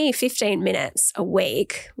 And to me, 15 minutes a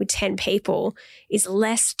week with 10 people is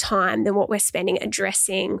less time than what we're spending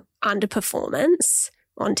addressing underperformance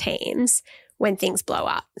on teams when things blow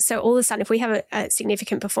up. So all of a sudden, if we have a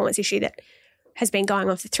significant performance issue that has been going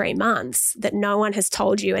on for 3 months that no one has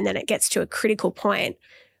told you, and then it gets to a critical point,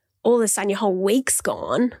 all of a sudden your whole week's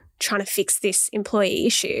gone trying to fix this employee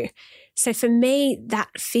issue. So for me, that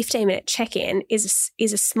 15-minute check-in is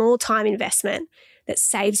a small time investment that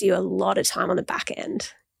saves you a lot of time on the back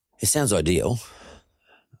end. It sounds ideal.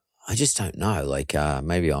 I just don't know. Like,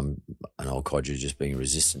 maybe I'm an old codger just being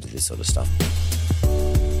resistant to this sort of stuff.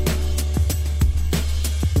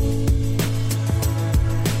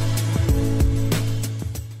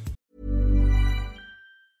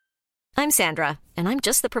 I'm Sandra, and I'm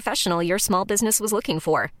just the professional your small business was looking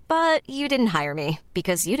for. But you didn't hire me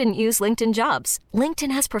because you didn't use LinkedIn Jobs.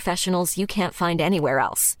 LinkedIn has professionals you can't find anywhere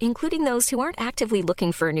else, including those who aren't actively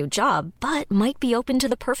looking for a new job, but might be open to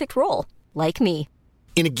the perfect role, like me.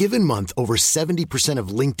 In a given month, over 70% of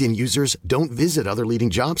LinkedIn users don't visit other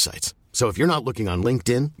leading job sites. So if you're not looking on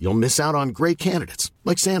LinkedIn, you'll miss out on great candidates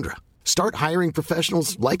like Sandra. Start hiring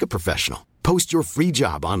professionals like a professional. Post your free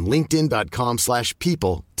job on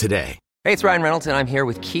linkedin.com/people today. Hey, it's Ryan Reynolds, and I'm here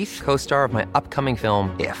with Keith, co-star of my upcoming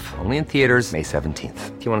film, If, only in theaters May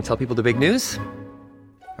 17th. Do you want to tell people the big news?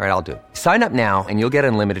 All right, I'll do it. Sign up now and you'll get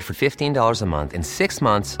unlimited for $15 a month and 6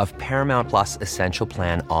 months of Paramount Plus Essential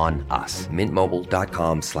Plan on us.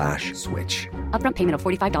 MintMobile.com/switch. Upfront payment of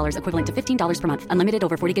 $45 equivalent to $15 per month. Unlimited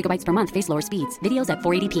over 40 gigabytes per month. Face lower speeds. Videos at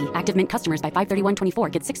 480p. Active Mint customers by 531.24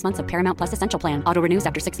 get 6 months of Paramount Plus Essential Plan. Auto renews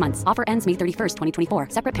after 6 months. Offer ends May 31st, 2024.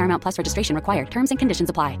 Separate Paramount Plus registration required. Terms and conditions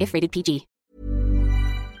apply if rated PG.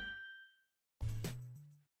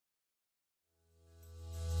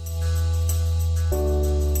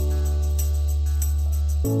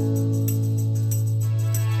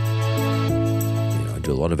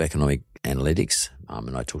 do a lot of economic analytics,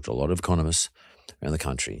 and I talk to a lot of economists around the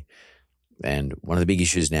country. And one of the big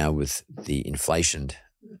issues now with the inflation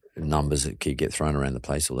numbers that keep get thrown around the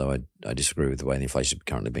place, although I disagree with the way the inflation is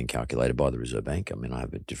currently being calculated by the Reserve Bank. I mean, I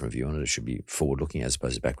have a different view on it. It should be forward-looking as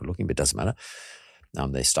opposed to backward-looking, but it doesn't matter.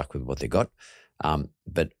 They're stuck with what they got.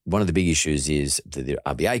 But one of the big issues is that the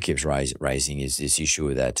RBA keeps raising is this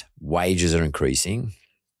issue that wages are increasing.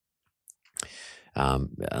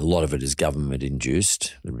 A lot of it is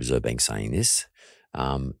government-induced, the Reserve Bank saying this.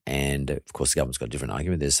 And, of course, the government's got a different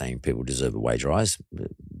argument. They're saying people deserve a wage rise.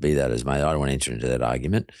 Be that as may, I don't want to enter into that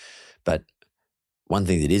argument. But one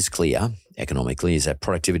thing that is clear economically is that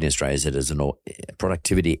productivity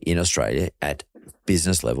in Australia at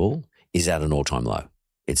business level is at an all-time low.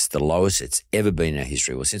 It's the lowest it's ever been in our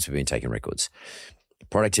history, or since we've been taking records.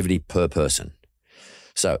 Productivity per person.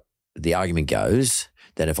 So the argument goes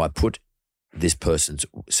that if I put this person's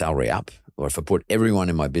salary up, or if I put everyone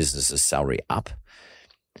in my business's salary up,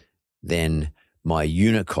 then my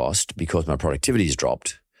unit cost, because my productivity has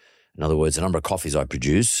dropped, in other words, the number of coffees I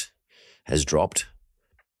produce has dropped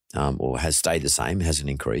or has stayed the same, hasn't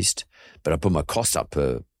increased, but I put my cost up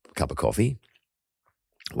per cup of coffee,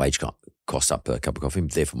 wage cost up per cup of coffee,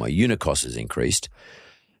 therefore my unit cost has increased.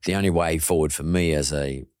 The only way forward for me as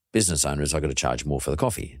a business owner is I've got to charge more for the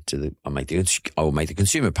coffee. I will make the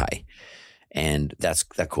consumer pay. And that's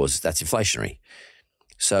inflationary.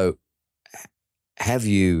 So have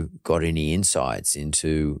you got any insights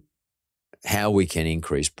into how we can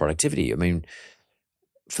increase productivity? I mean,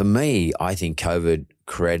 for me, I think COVID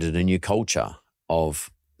created a new culture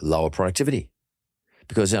of lower productivity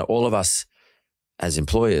because all of us as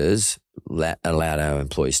employers allowed our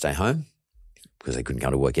employees to stay home because they couldn't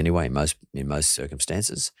go to work anyway in most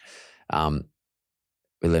circumstances. We let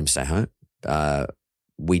them stay home.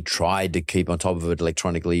 We tried to keep on top of it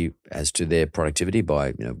electronically as to their productivity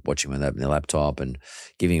by, watching them open their laptop and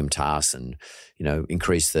giving them tasks and,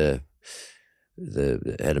 increase at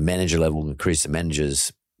a manager level, increase the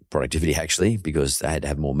manager's productivity actually because they had to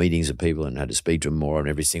have more meetings with people and had to speak to them more. And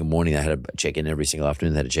every single morning they had to check in, every single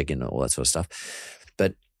afternoon they had to check in, all that sort of stuff.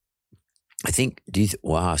 But I think,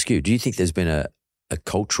 I'll ask you, do you think there's been a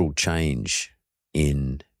cultural change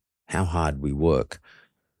in how hard we work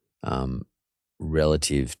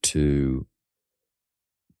relative to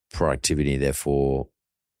productivity, therefore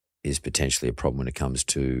is potentially a problem when it comes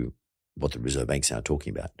to what the Reserve Bank's now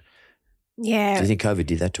talking about? Yeah. Do you think COVID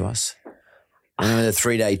did that to us? I mean, the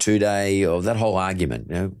 3-day, 2-day, or that whole argument,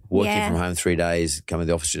 working from home 3 days, coming to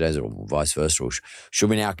the office 2 days, or vice versa, or should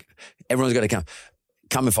we now, everyone's got to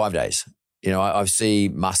come in 5 days. I see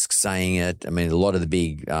Musk saying it. I mean, a lot of the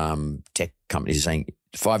big tech companies are saying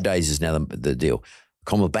 5 days is now the deal.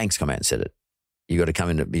 Commonwealth Bank's come out and said it. You've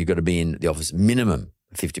got to be in the office minimum,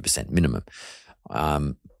 50% minimum.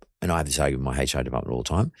 And I have this argument with my HR department all the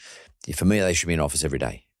time. For me, they should be in office every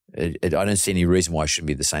day. I don't see any reason why it shouldn't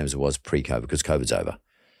be the same as it was pre-COVID because COVID's over.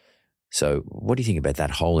 So what do you think about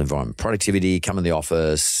that whole environment? Productivity, come in the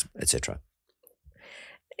office, etc.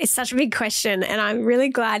 It's such a big question, and I'm really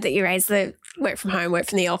glad that you raised the work from home, work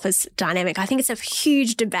from the office dynamic. I think it's a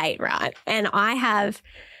huge debate, right? And I'd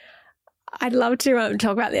love to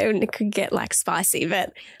talk about that, and it could get spicy,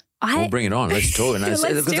 but we'll bring it on. Let's talk. Because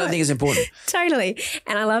I think it's important. Totally.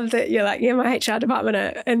 And I love that you're my HR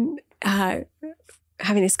department and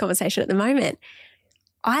having this conversation at the moment.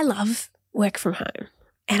 I love work from home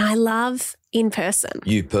and I love in person.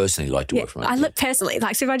 You personally like to work from home? I look personally.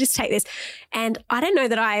 So if I just take this, and I don't know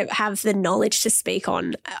that I have the knowledge to speak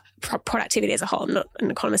on productivity as a whole. I'm not an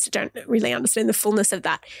economist. I don't really understand the fullness of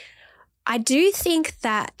that. I do think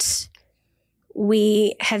that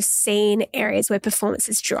we have seen areas where performance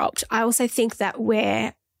has dropped. I also think that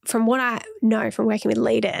from what I know from working with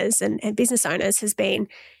leaders and business owners has been,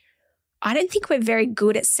 I don't think we're very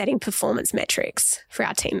good at setting performance metrics for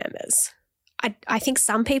our team members. I think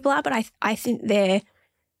some people are, but I think they're,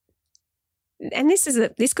 and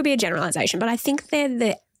this could be a generalization, but I think they're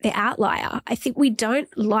the outlier. I think we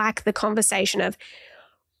don't like the conversation of,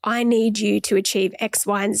 I need you to achieve X,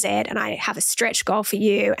 Y, and Z, and I have a stretch goal for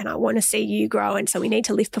you, and I want to see you grow, and so we need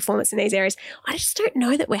to lift performance in these areas. I just don't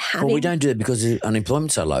know that we're having... Well, we don't do it because the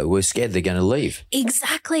unemployment's so low. We're scared they're going to leave.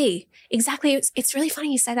 Exactly. It's really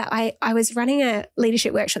funny you say that. I was running a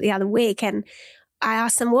leadership workshop the other week, and I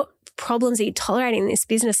asked them, what problems are you tolerating in this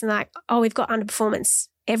business? And we've got underperformance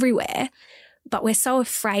everywhere, but we're so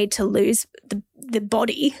afraid to lose the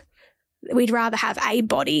body. We'd rather have a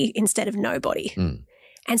body instead of no body. Mm.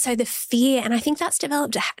 And so the fear, and I think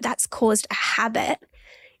that's caused a habit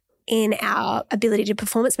in our ability to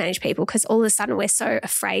performance manage people because all of a sudden we're so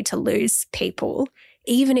afraid to lose people,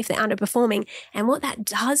 even if they're underperforming. And what that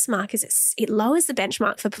does, Mark, is it lowers the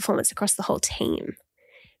benchmark for performance across the whole team.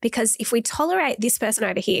 Because if we tolerate this person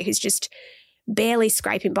over here who's just barely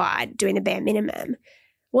scraping by, doing the bare minimum,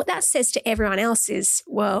 what that says to everyone else is,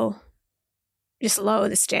 well, just lower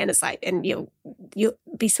the standards, like, and you'll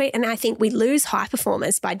be sweet. And I think we lose high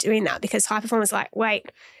performers by doing that, because high performers are like,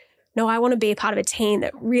 wait, no, I want to be a part of a team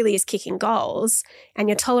that really is kicking goals, and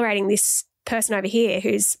you're tolerating this person over here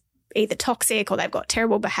who's either toxic or they've got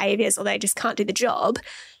terrible behaviours or they just can't do the job.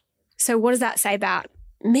 So what does that say about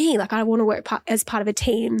me? Like, I want to work as part of a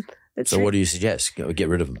team. So what do you suggest? Get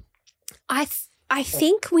rid of them? I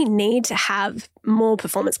think we need to have more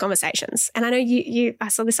performance conversations. And I know I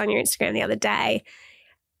saw this on your Instagram the other day.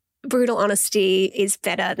 Brutal honesty is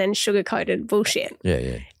better than sugar-coated bullshit.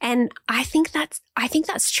 Yeah. And I think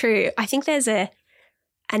that's true. I think there's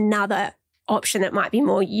another option that might be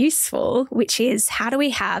more useful, which is, how do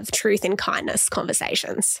we have truth and kindness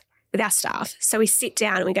conversations with our staff? So we sit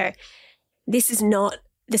down and we go, this is not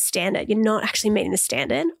the standard. You're not actually meeting the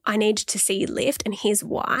standard. I need to see you lift, and here's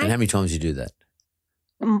why. And how many times do you do that?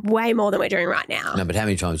 Way more than we're doing right now. No, but how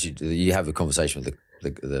many times you have a conversation with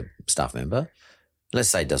the staff member? Let's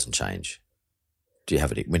say it doesn't change. Do you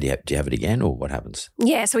have it? Do you have it again, or what happens?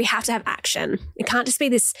 Yeah, so we have to have action. It can't just be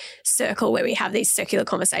this circle where we have these circular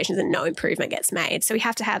conversations and no improvement gets made. So we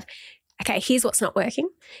have to have, okay, here's what's not working.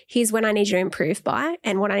 Here's when I need you to improve by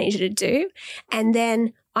and what I need you to do. And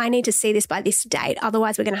then I need to see this by this date.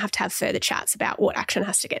 Otherwise, we're going to have further chats about what action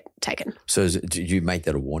has to get taken. So do you make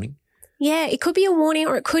that a warning? Yeah, it could be a warning,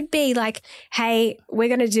 or it could be like, hey, we're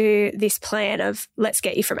going to do this plan of let's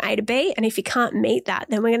get you from A to B. And if you can't meet that,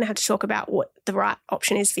 then we're going to have to talk about what the right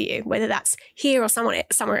option is for you, whether that's here or somewhere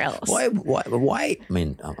else. Why? I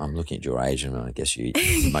mean, I'm looking at your age, and I guess you're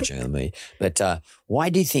much younger than me. But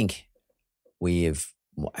why do you think have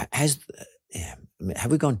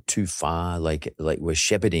we gone too far? Like we're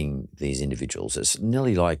shepherding these individuals. It's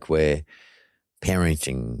nearly like we're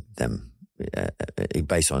parenting them.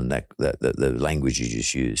 Based on the language you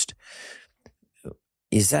just used,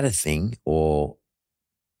 is that a thing, or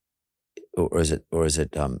is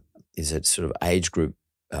it sort of age group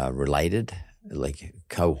related, like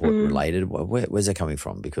cohort related? Where's that coming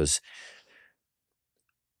from? Because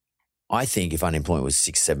I think if unemployment was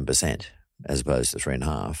 6-7% as opposed to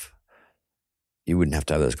 3.5%, you wouldn't have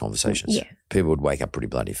to have those conversations. Yeah. People would wake up pretty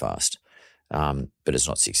bloody fast, but it's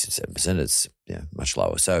not 6-7%. It's much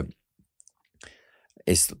lower. So.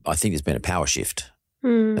 I think there's been a power shift,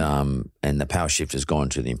 and the power shift has gone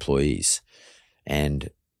to the employees, but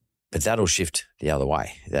that'll shift the other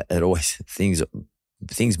way. It always things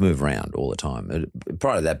move around all the time.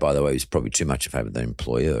 Prior to that, by the way, it was probably too much in favour of the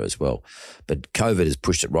employer as well, but COVID has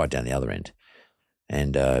pushed it right down the other end,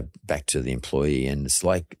 and back to the employee, and it's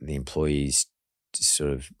like the employees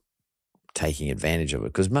sort of taking advantage of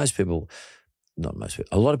it, because a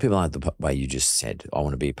lot of people aren't the way you just said. I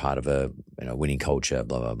want to be part of a winning culture,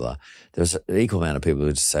 blah blah blah. There's an equal amount of people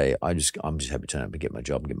who just say, I'm just happy to turn up and get my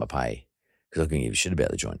job and get my pay, because I couldn't give a shit about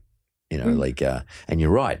the joint. And you're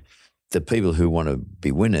right. The people who want to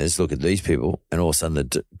be winners look at these people, and all of a sudden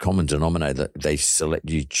the common denominator they select.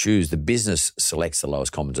 You choose, the business selects the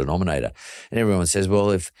lowest common denominator, and everyone says, well,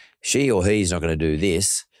 if she or he's not going to do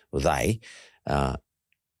this, or they,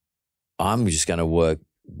 I'm just going to work.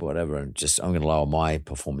 Whatever, and I'm going to lower my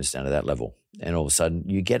performance down to that level. And all of a sudden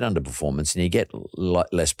you get underperformance and you get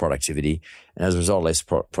less productivity. And as a result of less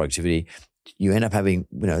productivity, you end up having,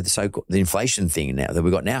 the inflation thing now that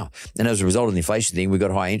we've got now. And as a result of the inflation thing, we've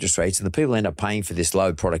got high interest rates, and the people who end up paying for this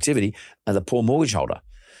low productivity are the poor mortgage holder.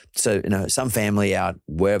 So, some family out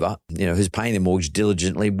wherever, who's paying their mortgage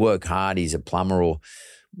diligently, work hard, he's a plumber or,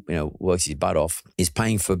 works his butt off, is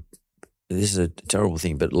paying for, this is a terrible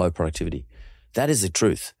thing, but low productivity. That is the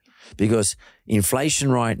truth, because inflation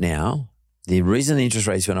right now, the reason the interest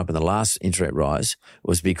rates went up in the last interest rate rise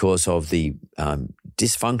was because of the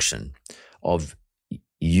dysfunction of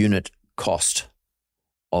unit cost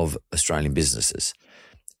of Australian businesses.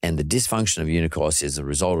 And the dysfunction of unit cost is a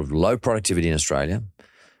result of low productivity in Australia,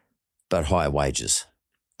 but higher wages.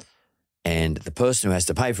 And the person who has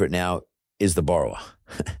to pay for it now is the borrower.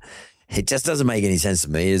 It just doesn't make any sense to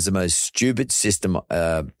me. It's the most stupid system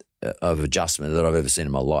of adjustment that I've ever seen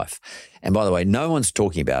in my life. And by the way, no one's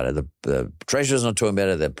talking about it. The Treasurer's not talking about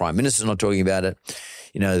it. The Prime Minister's not talking about it.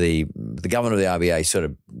 The governor of the RBA sort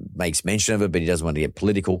of makes mention of it, but he doesn't want to get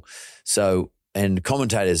political. So, and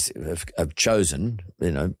commentators have chosen,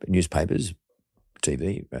 newspapers,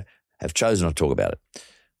 TV, have chosen not to talk about it.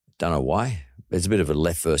 Don't know why. There's a bit of a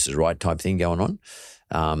left versus right type thing going on.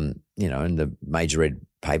 And the major red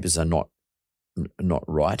papers are not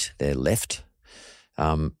right. They're left.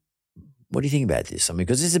 What do you think about this? I mean,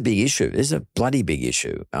 because this is a big issue. This is a bloody big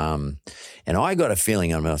issue. And I got a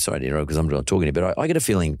feeling, I'm sorry to interrupt because I'm not talking to you, but I get a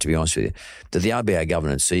feeling, to be honest with you, that the RBA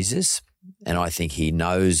governor sees this, and I think he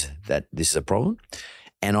knows that this is a problem.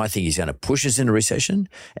 And I think he's going to push us into recession.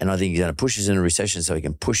 And I think he's going to push us into recession so he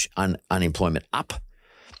can push unemployment up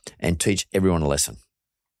and teach everyone a lesson.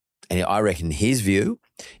 And I reckon his view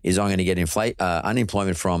is I'm going to get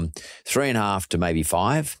unemployment from 3.5 to maybe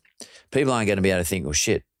 5. People aren't going to be able to think, well,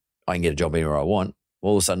 shit, I can get a job anywhere I want.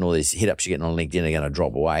 All of a sudden, all these hit-ups you're getting on LinkedIn are going to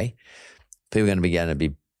drop away. People are going to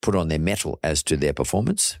be put on their mettle as to their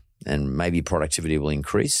performance, and maybe productivity will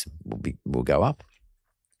increase, will go up,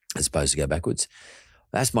 as opposed to go backwards.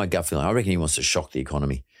 That's my gut feeling. I reckon he wants to shock the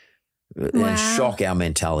economy and shock our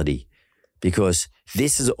mentality, because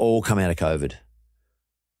this has all come out of COVID.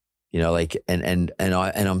 You know, like, and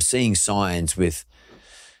I'm seeing signs with,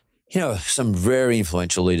 you know, some very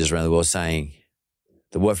influential leaders around the world saying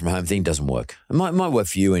the work from home thing doesn't work. It might work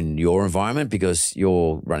for you in your environment because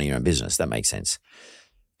you're running your own business. That makes sense.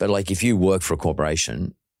 But like, if you work for a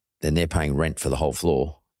corporation, then they're paying rent for the whole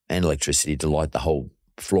floor and electricity to light the whole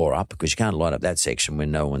floor up, because you can't light up that section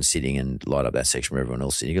when no one's sitting and light up that section where everyone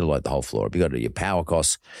else is sitting. You've got to light the whole floor up. You've got to do your power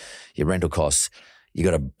costs, your rental costs. You've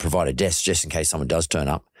got to provide a desk just in case someone does turn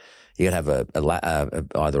up. You got to have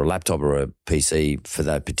either a laptop or a PC for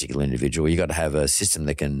that particular individual. You got to have a system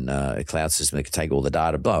that can, a cloud system that can take all the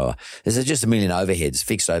data, blah, blah, blah. There's just a million overheads,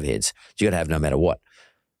 fixed overheads you got to have no matter what.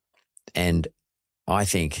 And I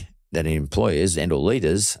think that employers and or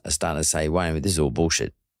leaders are starting to say, wait a minute, this is all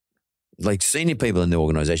bullshit. Like, senior people in the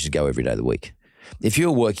organizations go every day of the week. If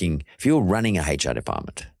you're running a HR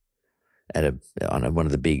department at one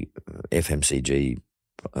of the big FMCG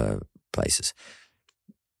places,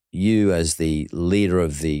 you as the leader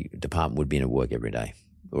of the department would be in at work every day,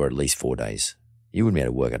 or at least 4 days. You wouldn't be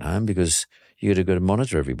able to work at home because you got to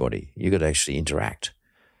monitor everybody. You got to actually interact.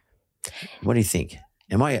 What do you think?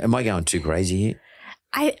 Am I going too crazy here?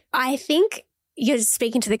 I think you're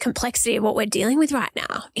speaking to the complexity of what we're dealing with right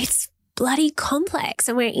now. It's bloody complex,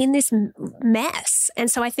 and we're in this mess.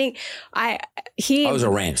 And so I think I was a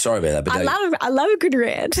rant. Sorry about that. But I love a good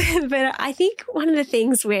rant. But I think one of the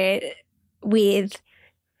things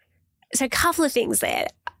so a couple of things there.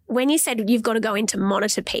 When you said you've got to go in to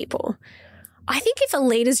monitor people, I think if a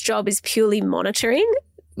leader's job is purely monitoring.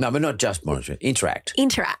 No, but not just monitoring. Interact.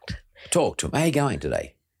 Talk to them. How are you going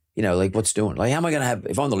today? You know, like, what's doing? Like, how am I going to have,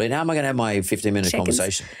 if I'm the leader, how am I going to have my 15-minute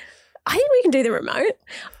conversation? I think we can do the remote.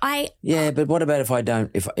 Yeah, but what about if I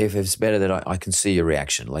don't, if it's better that I can see your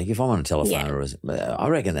reaction? Like, if I'm on a telephone I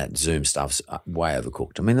reckon that Zoom stuff's way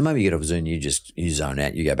overcooked. I mean, the moment you get off Zoom, you zone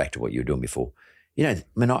out, you go back to what you were doing before. You know,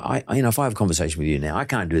 I mean, if I have a conversation with you now, I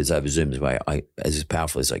can't do this over Zoom as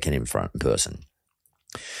powerful as I can in person.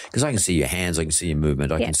 Because I can see your hands, I can see your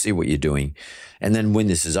movement, I can see what you're doing. And then when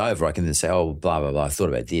this is over, I can then say, oh, blah, blah, blah, I thought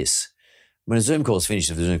about this. When a Zoom call is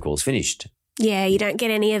finished, if the Zoom call is finished. Yeah, you don't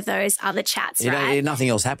get any of those other chats, right? Nothing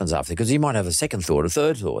else happens after, because you might have a second thought, a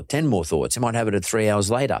third thought, 10 more thoughts. You might have it at 3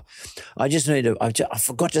 hours later. I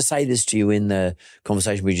forgot to say this to you in the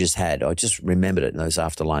conversation we just had. I just remembered it, those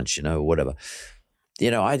after lunch, or whatever.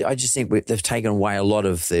 I just think they've taken away a lot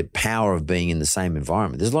of the power of being in the same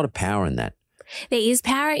environment. There's a lot of power in that. There is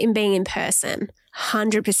power in being in person,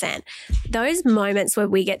 100%. Those moments where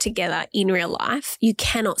we get together in real life, you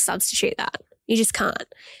cannot substitute that. You just can't.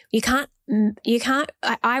 You can't.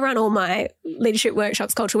 I run all my leadership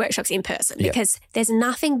workshops, culture workshops in person because there's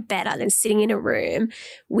nothing better than sitting in a room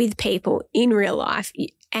with people in real life,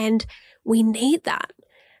 and we need that.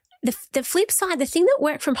 The flip side, the thing that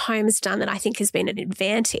work from home has done that I think has been an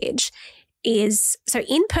advantage is, so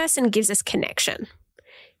in-person gives us connection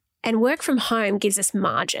and work from home gives us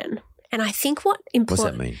margin. And I think what's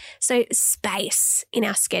that mean? So space in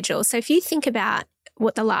our schedule. So if you think about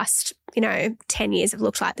what the last, 10 years have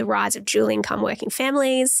looked like, the rise of dual income working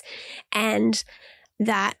families, and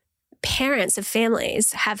that parents of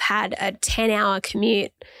families have had a 10-hour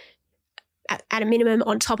commute at a minimum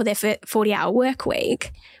on top of their 40-hour work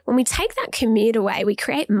week. When we take that commute away, we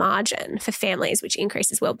create margin for families, which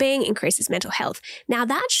increases well-being, increases mental health. Now,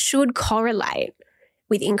 that should correlate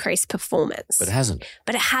with increased performance. But it hasn't.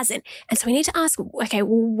 And so we need to ask, okay,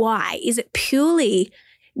 well, why? Is it purely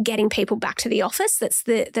getting people back to the office that's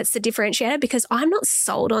the differentiator? Because I'm not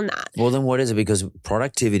sold on that. Well, then what is it? Because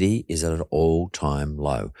productivity is at an all-time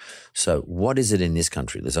low. So what is it in this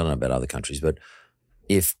country? I don't know about other countries, but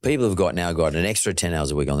if people have now got an extra 10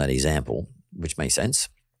 hours a week on that example, which makes sense,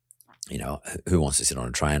 who wants to sit on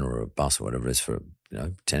a train or a bus or whatever it is for,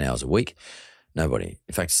 10 hours a week? Nobody.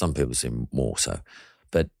 In fact, some people seem more so.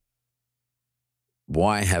 But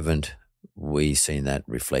why haven't we've seen that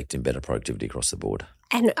reflect in better productivity across the board.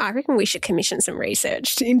 And I reckon we should commission some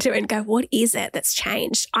research into it and go, what is it that's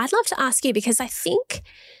changed? I'd love to ask you, because I think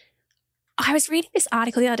I was reading this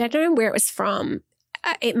article the other day. I don't know where it was from.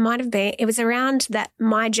 It was around that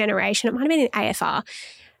my generation, it might have been in AFR,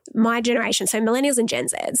 my generation, so millennials and Gen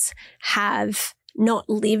Zs have not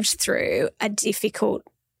lived through a difficult,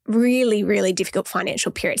 really, really difficult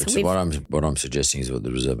financial period. So what I'm suggesting is what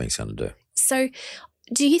the Reserve Bank's going to do. So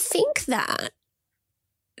do you think that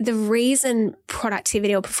the reason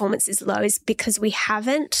productivity or performance is low is because we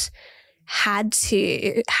haven't had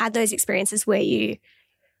those experiences where you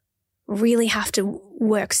really have to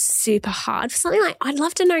work super hard for something? Like, I'd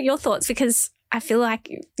love to know your thoughts, because I feel like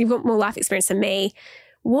you've got more life experience than me.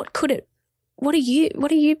 What do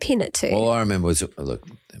you pin it to? Well, I remember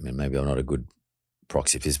maybe I'm not a good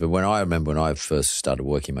proxy for this, but when I first started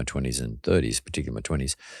working in my 20s and 30s, particularly my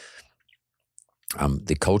 20s,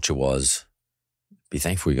 the culture was be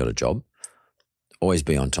thankful you got a job, always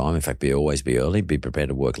be on time. In fact, always be early, be prepared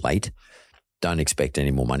to work late. Don't expect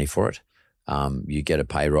any more money for it. You get a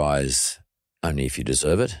pay rise only if you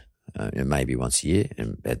deserve it, maybe once a year.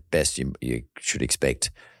 And at best, you should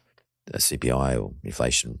expect a CPI or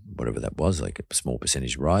inflation, whatever that was, like a small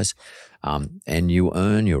percentage rise. And you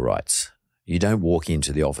earn your rights. You don't walk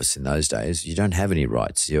into the office in those days. You don't have any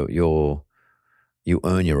rights. You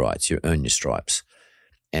earn your rights. You earn your stripes.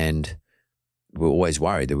 And we're always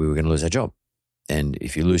worried that we were going to lose our job. And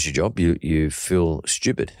if you lose your job, you feel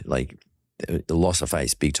stupid. Like, the loss of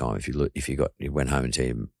face, big time. If you went home and tell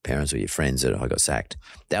your parents or your friends that I got sacked,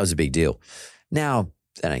 that was a big deal. Now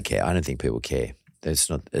they don't care. I don't think people care. There's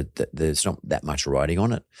not that much writing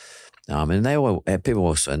on it, and people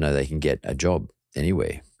also know they can get a job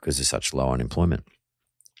anywhere because there's such low unemployment.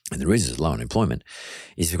 And the reason there's low unemployment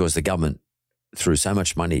is because the government threw so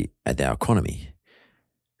much money at our economy,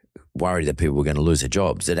 worried that people were going to lose their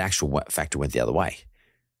jobs. That actual factor went the other way.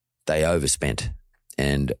 They overspent,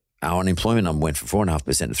 and our unemployment number went from 4.5%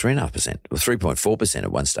 to 3.5%, or 3.4%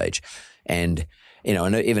 at one stage. And,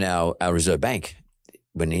 and even our Reserve Bank,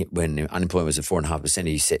 when unemployment was at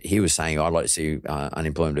 4.5%, he was saying, I'd like to see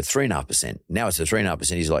unemployment at 3.5%. Now it's at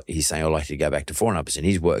 3.5%. He's saying, I'd like to go back to 4.5%.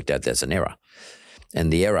 He's worked out that's an error.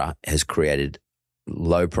 And the error has created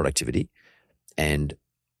low productivity and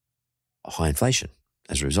high inflation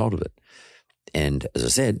as a result of it. And as I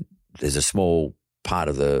said, there's a small part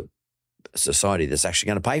of the society that's actually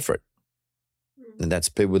going to pay for it. And that's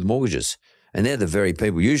people with mortgages. And they're the very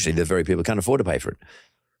people who can't afford to pay for it.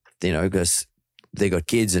 Because they got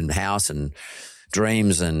kids and house and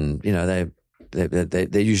dreams, and,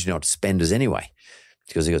 they're usually not spenders anyway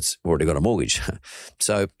because they've already got a mortgage.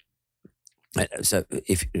 So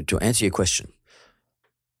to answer your question,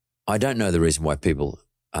 I don't know the reason why people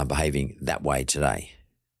are behaving that way today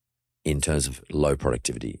in terms of low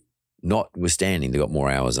productivity, notwithstanding they've got more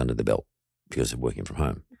hours under the belt because of working from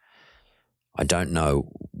home. I don't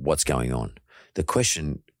know what's going on. The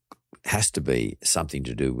question has to be something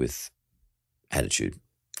to do with attitude.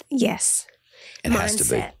 Yes. It has to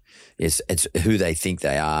be. It's who they think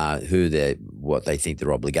they are, what they think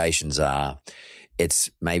their obligations are. It's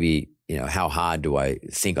maybe, how hard do I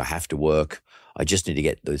think I have to work? I just need to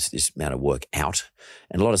get this amount of work out.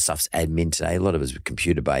 And a lot of stuff's admin today. A lot of it's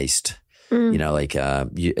computer-based.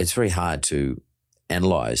 It's very hard to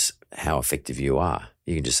analyse how effective you are.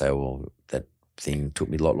 You can just say, well, that thing took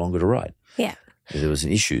me a lot longer to write. Yeah. There was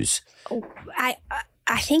issues.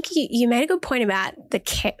 I think you made a good point about the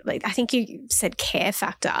care. I think you said care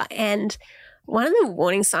factor. And one of the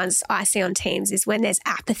warning signs I see on teams is when there's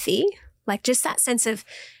apathy, like just that sense of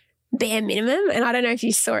bare minimum. And I don't know if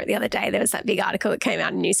you saw it the other day. There was that big article that came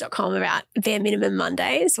out in news.com about bare minimum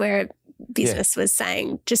Mondays, where business was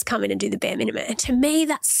saying, just come in and do the bare minimum. And to me,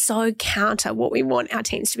 that's so counter what we want our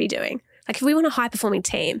teams to be doing. Like, if we want a high-performing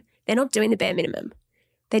team, they're not doing the bare minimum.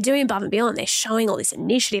 They're doing above and beyond. They're showing all this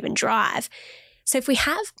initiative and drive. So if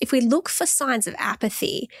we look for signs of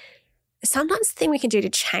apathy, sometimes the thing we can do to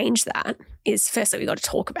change that is, firstly, we've got to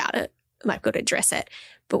talk about it, like, got to address it.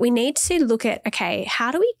 But we need to look at, okay,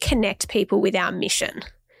 how do we connect people with our mission?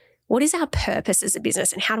 What is our purpose as a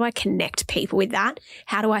business, and how do I connect people with that?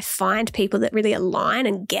 How do I find people that really align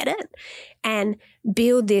and get it and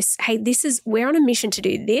build this, hey, we're on a mission to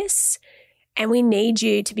do this, and we need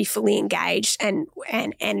you to be fully engaged and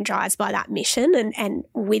energized by that mission and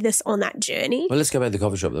with us on that journey. Well, let's go back to the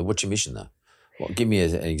coffee shop. What's your mission though? Well, give me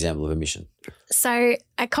an example of a mission. So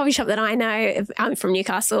a coffee shop that I know, I'm from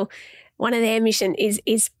Newcastle, one of their mission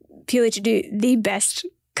is purely to do the best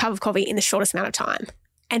cup of coffee in the shortest amount of time.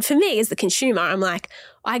 And for me as the consumer, I'm like,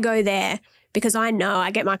 I go there because I know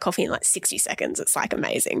I get my coffee in like 60 seconds. It's like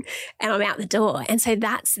amazing. And I'm out the door. And so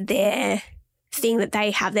that's their thing that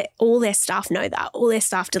they have, that all their staff know that, all their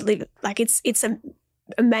staff deliver. Like it's an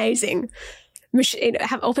amazing machine. It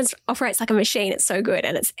operates like a machine. It's so good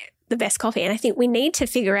and it's the best coffee. And I think we need to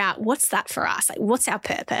figure out what's that for us? Like, what's our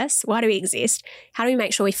purpose? Why do we exist? How do we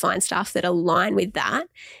make sure we find staff that align with that?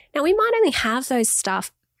 Now, we might only have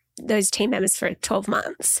those team members for 12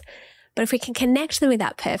 months, but if we can connect them with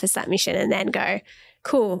that purpose, that mission, and then go,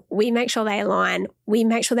 cool, we make sure they align, we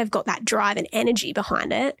make sure they've got that drive and energy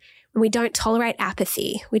behind it, and we don't tolerate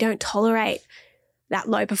apathy, we don't tolerate that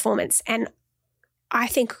low performance. And I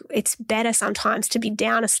think it's better sometimes to be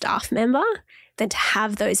down a staff member than to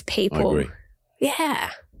have those people. I agree. Yeah.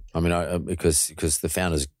 I mean, because the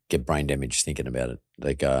founders get brain damage thinking about it.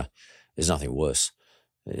 Like, there's nothing worse.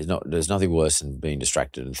 There's nothing worse than being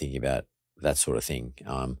distracted and thinking about that sort of thing.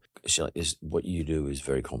 What you do is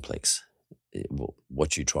very complex.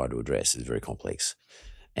 What you try to address is very complex,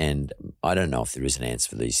 and I don't know if there is an answer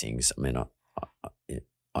for these things. I mean,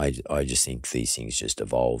 I just think these things just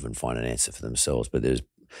evolve and find an answer for themselves. But there's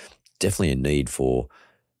definitely a need for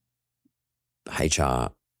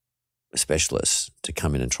HR specialists to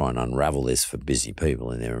come in and try and unravel this for busy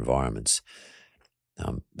people in their environments.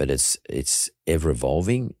 But it's ever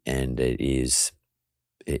evolving, and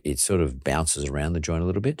it sort of bounces around the joint a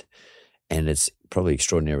little bit, and it's probably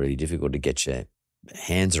extraordinarily difficult to get your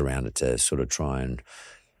hands around it to sort of try and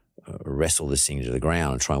wrestle this thing to the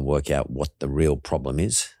ground and try and work out what the real problem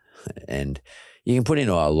is. And you can put in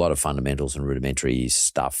a lot of fundamentals and rudimentary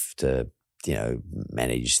stuff to,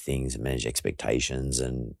 manage things and manage expectations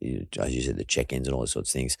and, as you said, the check-ins and all those sorts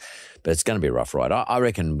of things. But it's going to be a rough ride. I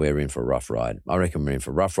reckon we're in for a rough ride. I reckon we're in for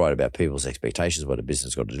a rough ride about people's expectations, what a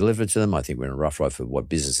business got to deliver to them. I think we're in a rough ride for what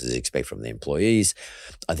businesses expect from their employees.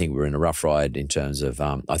 I think we're in a rough ride in terms of,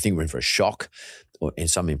 I think we're in for a shock. And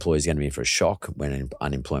some employees are going to be in for a shock when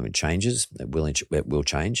unemployment changes. It will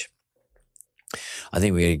change. I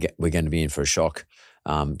think we're going to be in for a shock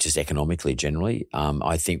just economically generally.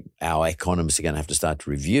 I think our economists are going to have to start to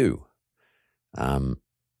review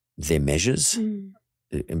their measures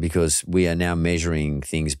because we are now measuring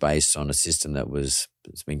things based on a system it's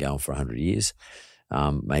been going for 100 years.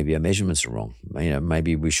 Maybe our measurements are wrong.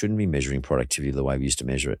 Maybe we shouldn't be measuring productivity the way we used to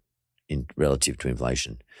measure it in relative to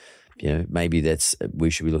inflation. Maybe we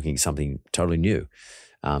should be looking at something totally new.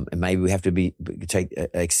 And maybe we have to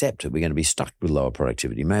accept that we're going to be stuck with lower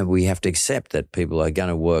productivity. Maybe we have to accept that people are going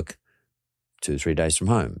to work 2 or 3 days from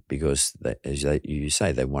home because, as you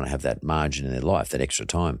say, they want to have that margin in their life, that extra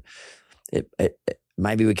time.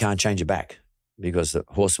 Maybe we can't change it back because the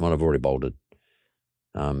horse might have already bolted.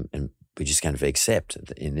 And we're just going to accept,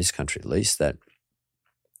 in this country at least, that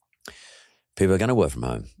people are going to work from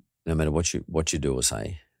home no matter what you do or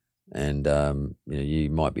say. And you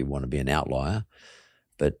might want to be an outlier,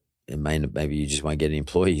 but maybe you just won't get any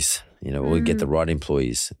employees, or get the right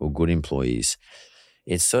employees or good employees.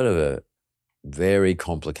 It's sort of a very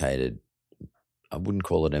complicated, I wouldn't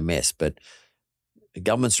call it a mess, but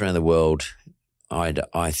governments around the world,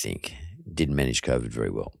 I think, didn't manage COVID very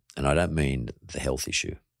well. And I don't mean the health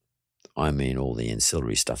issue. I mean all the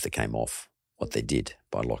ancillary stuff that came off what they did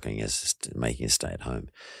by locking us, making us stay at home,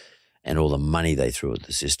 and all the money they threw at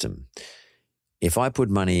the system. If I put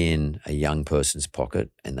money in a young person's pocket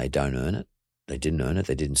and they don't earn it, they didn't earn it,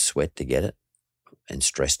 they didn't sweat to get it and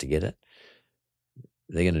stress to get it,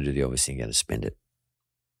 they're going to do the obvious thing, going to spend it.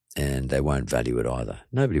 And they won't value it either.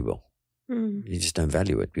 Nobody will. You just don't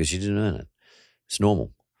value it because you didn't earn it. It's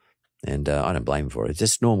normal. And I don't blame them for it. It's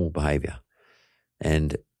just normal behaviour.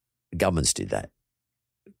 And governments did that.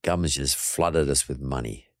 Governments just flooded us with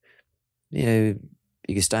money. You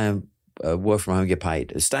can stay home, work from home, get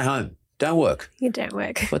paid. Stay home. Don't work. You don't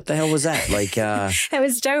work. What the hell was that? Like that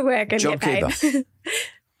was don't work and get paid.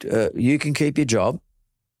 You can keep your job,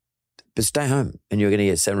 but stay home, and you're going to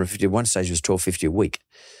get $750. One stage was $12.50 a week.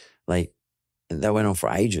 Like, and that went on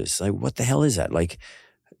for ages. Like, what the hell is that? Like,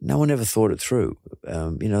 no one ever thought it through.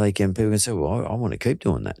 And people can say, "Well, I want to keep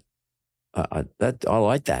doing that." I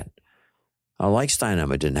like that. I like staying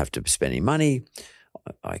home. I didn't have to spend any money.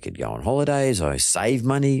 I could go on holidays. I saved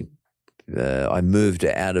money. I moved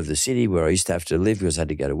out of the city where I used to have to live because I had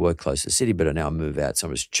to go to work close to the city, but I now move out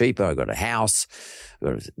somewhere cheaper. I got a house.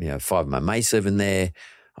 I got 5 of my mates living there.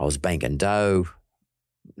 I was banking dough.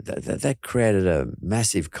 That created a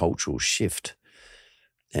massive cultural shift.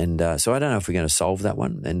 And so I don't know if we're going to solve that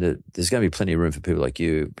one. And there's going to be plenty of room for people like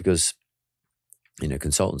you because,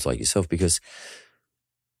 consultants like yourself, because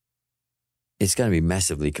it's going to be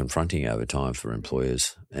massively confronting over time for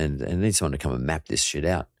employers, and they need someone to come and map this shit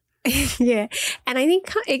out. Yeah. And I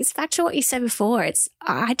think it's back to what you said before.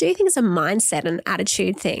 I do think it's a mindset and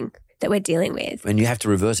attitude thing that we're dealing with. And you have to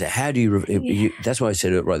reverse it. How do you that's why I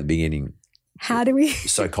said it right at the beginning. How do we?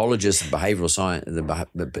 Psychologists and behavioral science,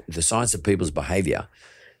 the science of people's behavior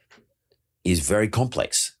is very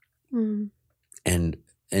complex. And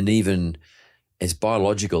even it's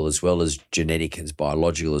biological as well as genetic. It's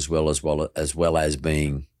biological as well as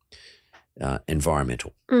being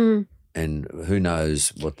environmental. And who knows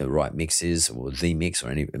what the right mix is, or the mix,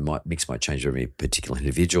 or mix might change for every particular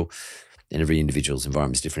individual, and every individual's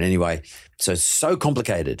environment is different anyway. So it's so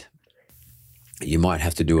complicated. You might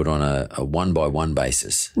have to do it on a one-by-one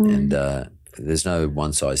basis, and there's no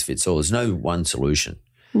one-size-fits-all. There's no one solution.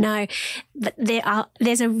 No, but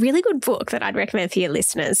there's a really good book that I'd recommend for your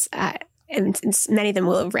listeners, and many of them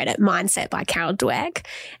will have read it, Mindset by Carol Dweck.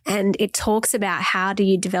 And it talks about how do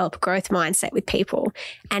you develop a growth mindset with people.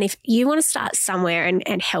 And if you want to start somewhere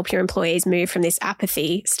and help your employees move from this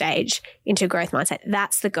apathy stage into a growth mindset,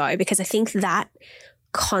 that's the go. Because I think that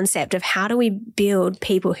concept of how do we build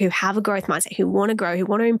people who have a growth mindset, who want to grow, who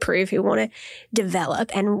want to improve, who want to develop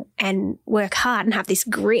and work hard and have this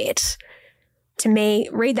grit, to me,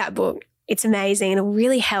 read that book. It's amazing, and it'll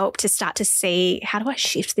really help to start to see, how do I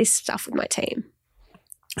shift this stuff with my team?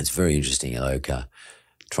 It's very interesting, like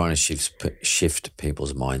trying to shift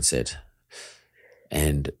people's mindset,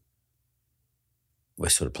 and we're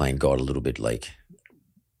sort of playing God a little bit. Like,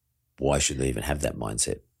 why should they even have that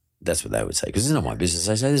mindset? That's what they would say, because it's not my business.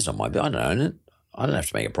 They say, this is not my business. I don't own it. I don't have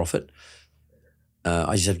to make a profit.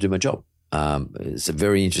 I just have to do my job. It's a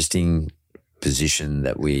very interesting position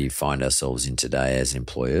that we find ourselves in today as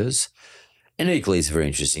employers. And equally, it's a very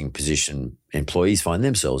interesting position employees find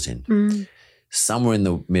themselves in. Somewhere in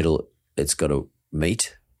the middle, it's got to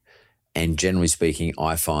meet. And generally speaking,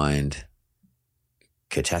 I find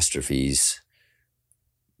catastrophes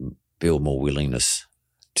build more willingness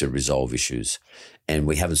to resolve issues. And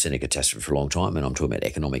we haven't seen a catastrophe for a long time, and I'm talking about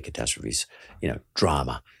economic catastrophes,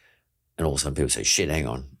 drama. And all of a sudden people say, shit, hang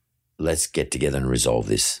on, let's get together and resolve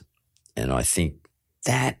this. And I think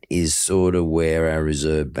that is sort of where our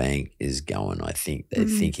Reserve Bank is going. I think they're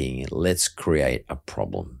thinking, let's create a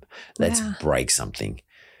problem. Let's break something.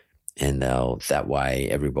 And that way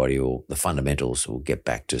the fundamentals will get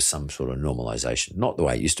back to some sort of normalization. Not the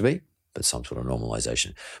way it used to be, but some sort of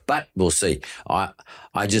normalization. But we'll see. I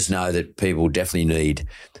just know that people definitely need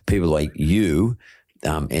people like you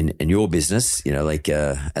in your business,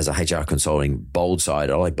 as a HR consulting, bold side.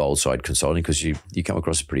 I like bold side consulting because you come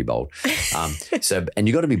across as pretty bold. And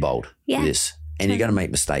you got to be bold with this, and you got to make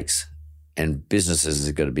mistakes. And businesses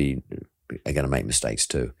are going to make mistakes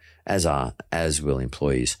too, as will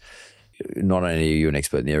employees. Not only are you an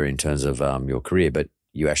expert in the area in terms of your career, but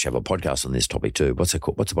you actually have a podcast on this topic too. What's it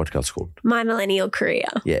called? What's the podcast called? My Millennial Career.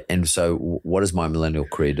 Yeah. And so what does My Millennial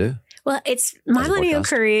Career do? Well, My Millennial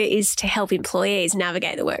Career is to help employees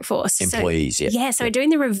navigate the workforce. Employees, So we're doing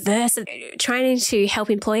the reverse of trying to help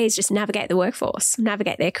employees just navigate the workforce,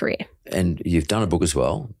 navigate their career. And you've done a book as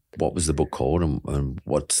well. What was the book called, and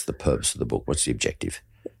what's the purpose of the book? What's the objective?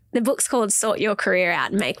 The book's called Sort Your Career Out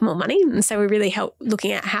and Make More Money. And so we really help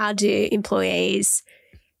looking at how do employees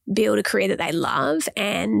build a career that they love,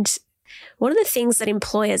 and what are the things that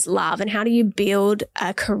employers love, and how do you build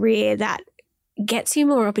a career that gets you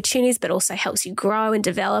more opportunities but also helps you grow and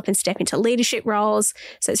develop and step into leadership roles.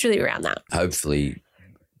 So it's really around that. Hopefully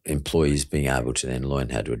employees being able to then learn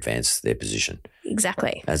how to advance their position.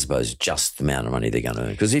 Exactly. As opposed to just the amount of money they're going to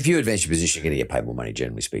earn. Because if you advance your position, you're going to get paid more money,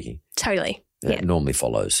 generally speaking. Totally. It normally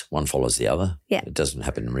follows. One follows the other. Yeah. It doesn't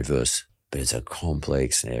happen in reverse. But it's a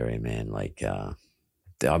complex area, man. Like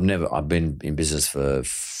I've been in business for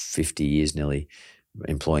 50 years nearly,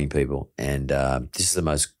 employing people, and this is the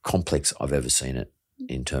most complex I've ever seen it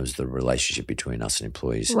in terms of the relationship between us and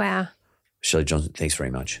employees. Wow. Shelley Johnson, thanks very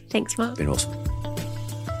much. Thanks, Mark. It's been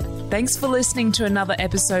awesome. Thanks for listening to another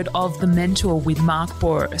episode of The Mentor with Mark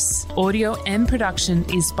Boris. Audio and production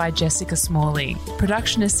is by Jessica Smalley.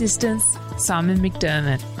 Production assistance, Simon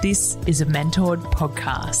McDermott. This is a Mentored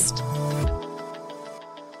podcast.